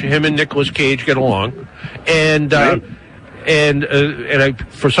Cage. Him and Nicolas Cage get along, and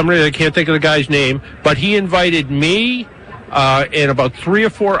for some reason I can't think of the guy's name, but he invited me and about 3 or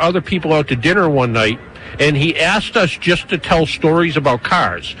 4 other people out to dinner one night, and he asked us just to tell stories about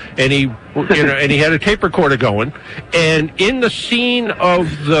cars, and he and he had a tape recorder going, and in the scene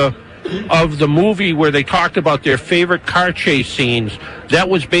of the movie where they talked about their favorite car chase scenes, that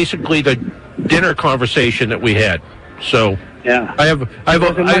was basically the dinner conversation that we had. So yeah, I have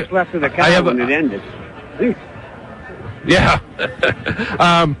much left of the car when it ended. Yeah,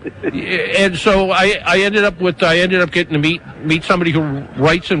 and so I ended up getting to meet somebody who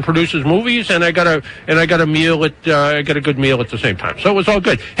writes and produces movies, and I got a meal at I got a good meal at the same time. So it was all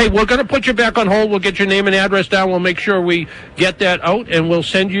good. Hey, we're going to put you back on hold. We'll get your name and address down. We'll make sure we get that out, and we'll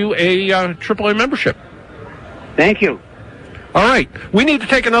send you a AAA membership. Thank you. All right. We need to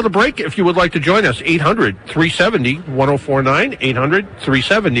take another break. If you would like to join us, 800-370-1049,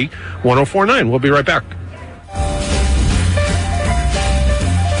 800-370-1049. We'll be right back.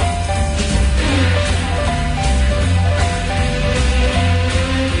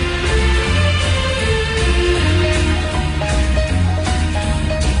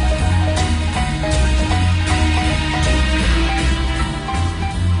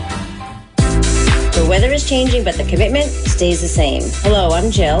 The weather is changing, but the commitment stays the same. Hello, I'm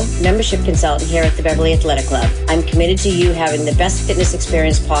Jill, membership consultant here at the Beverly Athletic Club. I'm committed to you having the best fitness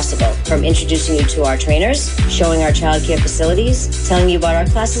experience possible, from introducing you to our trainers, showing our child care facilities, telling you about our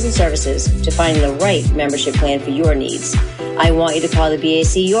classes and services, to finding the right membership plan for your needs. I want you to call the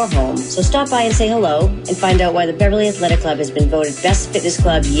BAC your home, so stop by and say hello and find out why the Beverly Athletic Club has been voted Best Fitness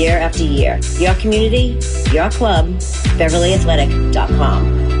Club year after year. Your community, your club,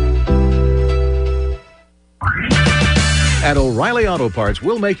 BeverlyAthletic.com. At O'Reilly Auto Parts,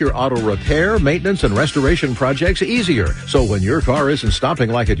 we'll make your auto repair, maintenance, and restoration projects easier. So when your car isn't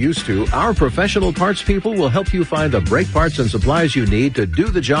stopping like it used to, our professional parts people will help you find the brake parts and supplies you need to do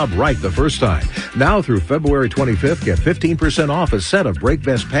the job right the first time. Now through February 25th, get 15% off a set of brake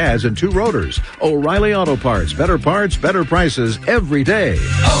vest pads and 2 rotors. O'Reilly Auto Parts. Better parts, better prices every day.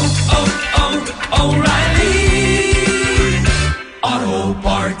 O'Reilly Auto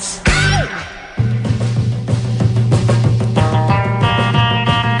Parts.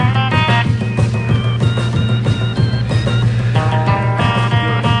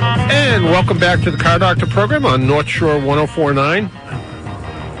 And welcome back to the Car Doctor program on North Shore 104.9.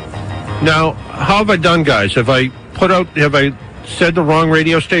 Now, how have I done, guys? Have I said the wrong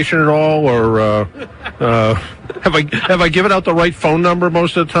radio station at all, or have I given out the right phone number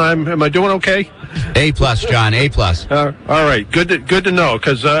most of the time? Am I doing okay? A+, John, A+. All right, good to know,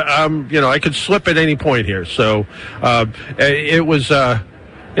 because I could slip at any point here. So it was a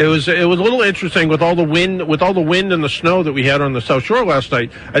little interesting with all the wind and the snow that we had on the South Shore last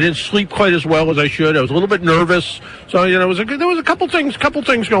night. I didn't sleep quite as well as I should. I was a little bit nervous. So there was a couple things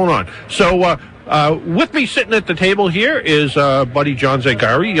going on. So with me sitting at the table here is buddy John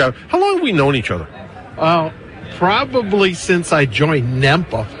Zangari. How long have we known each other? Probably since I joined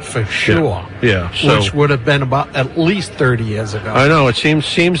NEMPA, for sure. Yeah. So, which would have been about at least 30 years ago. I know, it seems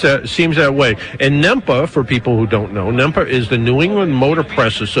that way. And NEMPA, for people who don't know, NEMPA is the New England Motor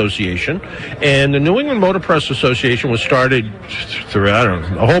Press Association. And the New England Motor Press Association was started through, I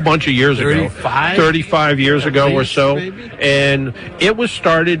don't know, a whole bunch of years ago. 35 years ago or so. Maybe? And it was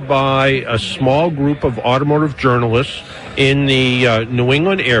started by a small group of automotive journalists in the New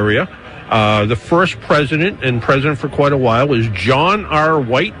England area. The first president, and president for quite a while, was John R.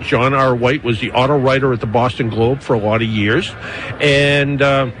 White. John R. White was the auto writer at the Boston Globe for a lot of years. And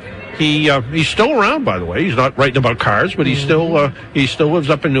he's still around, by the way. He's not writing about cars, but he still lives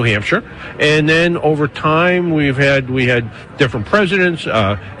up in New Hampshire. And then over time, we had different presidents.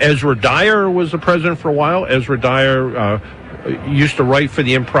 Ezra Dyer was the president for a while. Ezra Dyer used to write for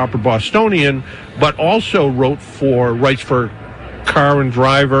the Improper Bostonian, but also writes for Car and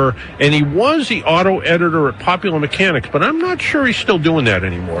Driver, and he was the auto editor at Popular Mechanics, but I'm not sure he's still doing that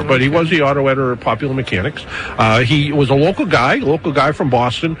anymore. But he was the auto editor at Popular Mechanics. He was a local guy from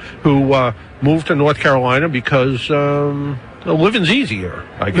Boston who moved to North Carolina because living's easier,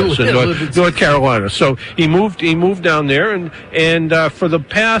 I guess, in North Carolina. So he moved down there, and for the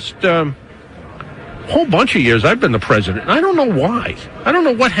past whole bunch of years I've been the president. I don't know why. I don't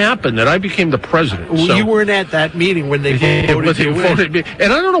know what happened that I became the president. Well, you weren't at that meeting when they voted me.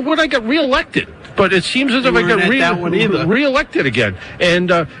 And I don't know when I got reelected. But it seems as if I got reelected again. And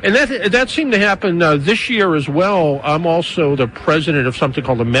that seemed to happen this year as well. I'm also the president of something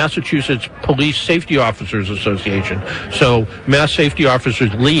called the Massachusetts Police Safety Officers Association. So Mass Safety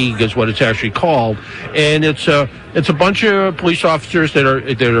Officers League is what it's actually called. And it's a bunch of police officers that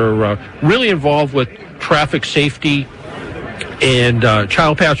are really involved with traffic safety and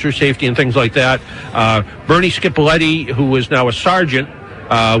child passenger safety and things like that. Bernie Scipoletti, who is now a sergeant,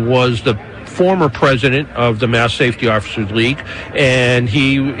 was the former president of the Mass Safety Officers League, and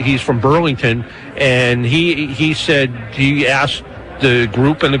he's from Burlington, and he said he asked the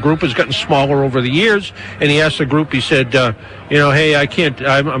group, and the group has gotten smaller over the years, and he asked the group, he said, hey,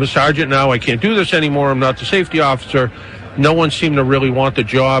 I'm a sergeant now, I can't do this anymore, I'm not the safety officer. No one seemed to really want the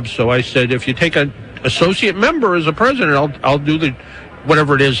job, so I said, if you take an associate member as a president, I'll do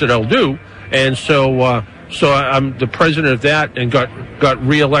whatever it is that I'll do. And so I'm the president of that, and got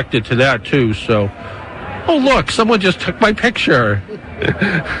reelected to that too. So, oh look, someone just took my picture,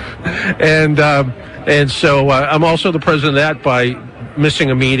 and so I'm also the president of that by missing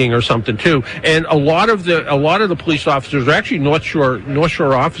a meeting or something too. And a lot of the police officers are actually North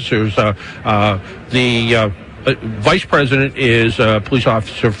Shore officers. The vice president is a police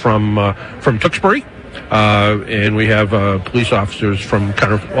officer from Tewksbury. And we have police officers from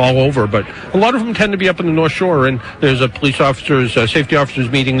kind of all over, but a lot of them tend to be up in the North Shore. And there's a police officers, safety officers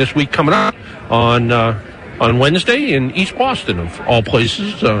meeting this week coming up on on Wednesday in East Boston, of all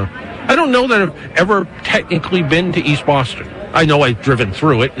places. I don't know that I've ever technically been to East Boston. I know I've driven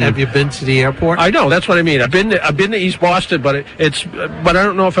through it. Have you been to the airport? I know, that's what I mean. I've been to East Boston, but but I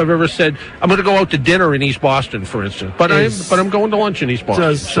don't know if I've ever said I'm going to go out to dinner in East Boston, for instance. But I'm going to lunch in East Boston.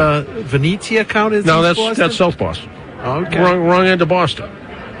 Does Venetia count as no? East Boston? That's South Boston. Okay, wrong end of Boston.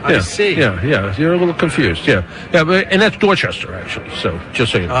 I see. Yeah. You're a little confused. Yeah. And that's Dorchester, actually. So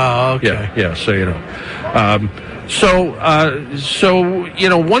just so you know. Oh, okay. Yeah. So you know. So you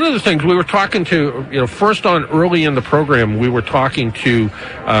know, one of the things we were talking to, you know, first on early in the program, we were talking to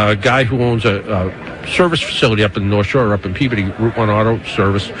a guy who owns a service facility up in the North Shore, up in Peabody, Route 1 Auto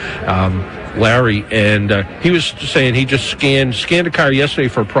Service, Larry, and he was saying he just scanned a car yesterday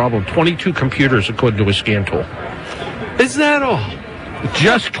for a problem. 22 computers according to his scan tool. Is that all?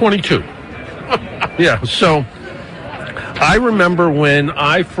 Just 22. Yeah, so I remember when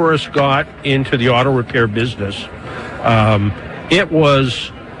I first got into the auto repair business, it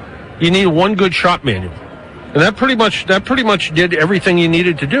was, you need one good shop manual. And that pretty much did everything you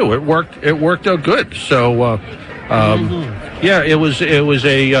needed to do. It worked out good. So, yeah, it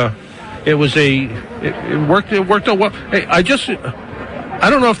worked out well. Hey, I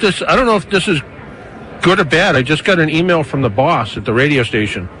don't know if this is good or bad. I just got an email from the boss at the radio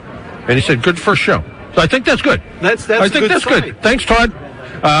station, and he said, "Good first show." So I think that's good. That's good. Thanks, Todd.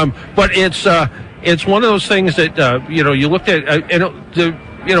 But it's one of those things that you know, you looked at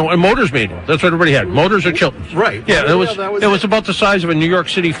a motor's manual. That's what everybody had. Motors or Chilton's. Right. Yeah, it was about the size of a New York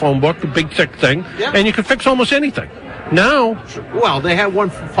City phone book, a big thick thing, and you could fix almost anything. Now, well, they had one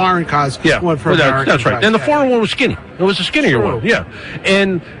for foreign cars, one for American that's right. cars. And the foreign one was skinny. It was a skinnier one. Yeah.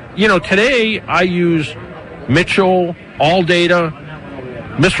 And you know, today I use Mitchell, AllData,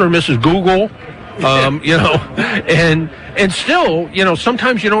 Mr. and Mrs. Google, you know, and still, you know,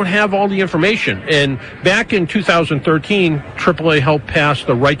 sometimes you don't have all the information. And back in 2013, AAA helped pass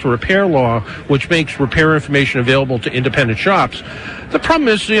the Right to Repair law, which makes repair information available to independent shops. The problem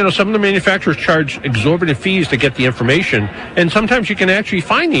is, you know, some of the manufacturers charge exorbitant fees to get the information, and sometimes you can actually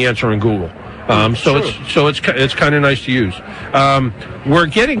find the answer in Google. It's kind of nice to use. We're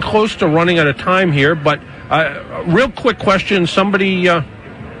getting close to running out of time here, but real quick question. Somebody wrote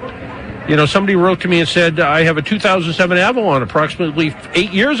to me and said, I have a 2007 Avalon approximately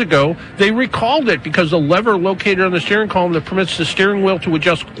 8 years ago. They recalled it because the lever located on the steering column that permits the steering wheel to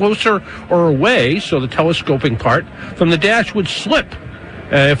adjust closer or away, so the telescoping part, from the dash would slip.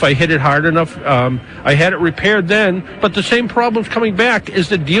 If I hit it hard enough. I had it repaired then, but the same problem's coming back. Is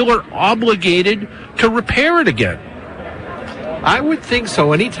the dealer obligated to repair it again? I would think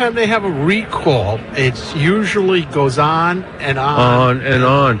so. Anytime they have a recall, it usually goes on and on. On and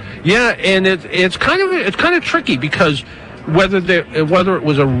on. Yeah, and it's kind of tricky because whether it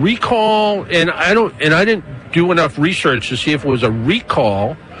was a recall, and I didn't do enough research to see if it was a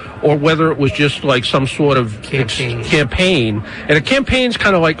recall or whether it was just like some sort of campaign. And a campaign's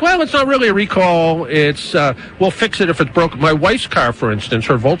kind of like, well, it's not really a recall. It's we'll fix it if it's broken. My wife's car, for instance,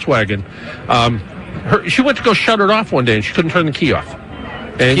 her Volkswagen, she went to go shut it off one day and she couldn't turn the key off.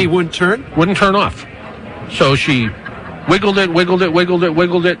 And key wouldn't turn off. So she wiggled it,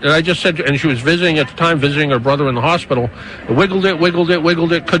 and I just said, and she was visiting at the time, visiting her brother in the hospital, wiggled it,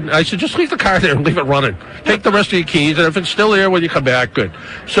 couldn't. I said, just leave the car there and leave it running. Take the rest of your keys, and if it's still there when you come back, good.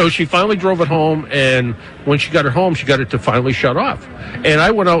 So she finally drove it home, and when she got it home, she got it to finally shut off. And I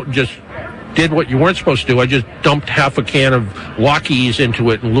went out and just did what you weren't supposed to do. I just dumped half a can of Lockies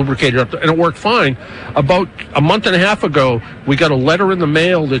into it and lubricated it up, and it worked fine. About a month and a half ago, we got a letter in the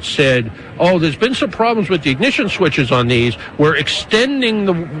mail that said, oh, there's been some problems with the ignition switches on these. We're extending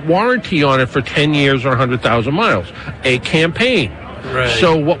the warranty on it for 10 years or 100,000 miles. A campaign. Right.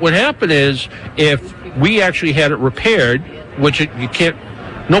 So what would happen is if we actually had it repaired, which you can't,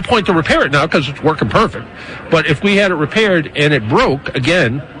 no point to repair it now because it's working perfect. But if we had it repaired and it broke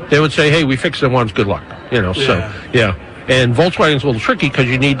again, they would say, hey, we fixed it once, good luck. You know, so, yeah. And Volkswagen's a little tricky because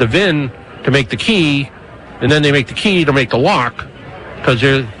you need the VIN to make the key, and then they make the key to make the lock because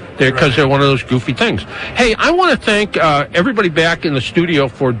they're one of those goofy things. Hey, I want to thank everybody back in the studio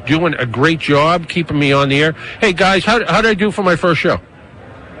for doing a great job, keeping me on the air. Hey, guys, how did I do for my first show?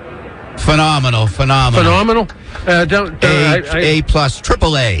 Phenomenal. A plus,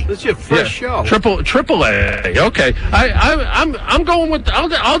 AAA. This is your first show. AAA. Okay. I'm going with.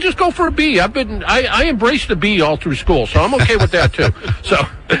 I'll just go for a B. I embraced the B all through school, so I'm okay with that too. So,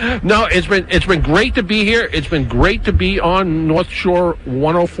 no, it's been great to be here. It's been great to be on North Shore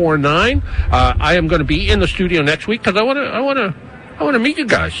 104.9. I am going to be in the studio next week because I want to meet you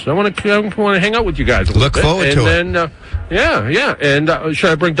guys. I want to hang out with you guys a little bit. Look forward to it. And then, yeah. And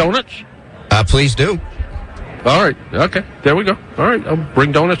should I bring donuts? Please do. All right. Okay. There we go. All right. I'll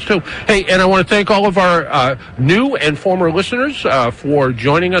bring donuts, too. Hey, and I want to thank all of our new and former listeners for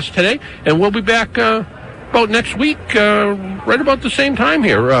joining us today. And we'll be back about next week, right about the same time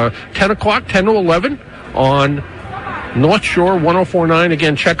here, 10 o'clock, 10 to 11 on North Shore 104.9.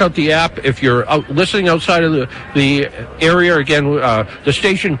 Again, check out the app if you're listening outside of the area. Again, the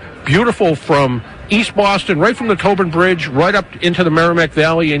station, beautiful from East Boston, right from the Tobin Bridge, right up into the Merrimack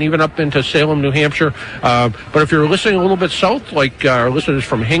Valley, and even up into Salem, New Hampshire. But if you're listening a little bit south, like our listeners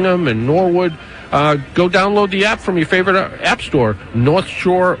from Hingham and Norwood, go download the app from your favorite app store, North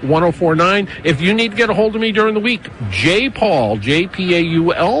Shore 104.9. If you need to get a hold of me during the week, Paul,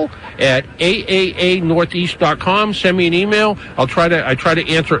 JPAUL, at aaanortheast.com. Send me an email. I try to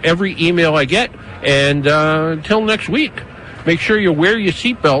answer every email I get. And until next week, make sure you wear your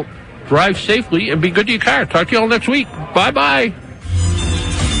seatbelt, drive safely, and be good to your car. Talk to you all next week. Bye-bye.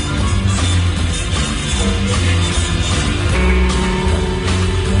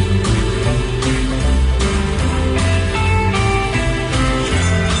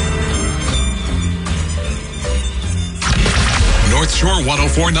 North Shore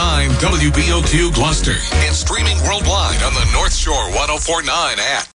 104.9 WBOQ Gloucester and streaming worldwide on the North Shore 104.9 app.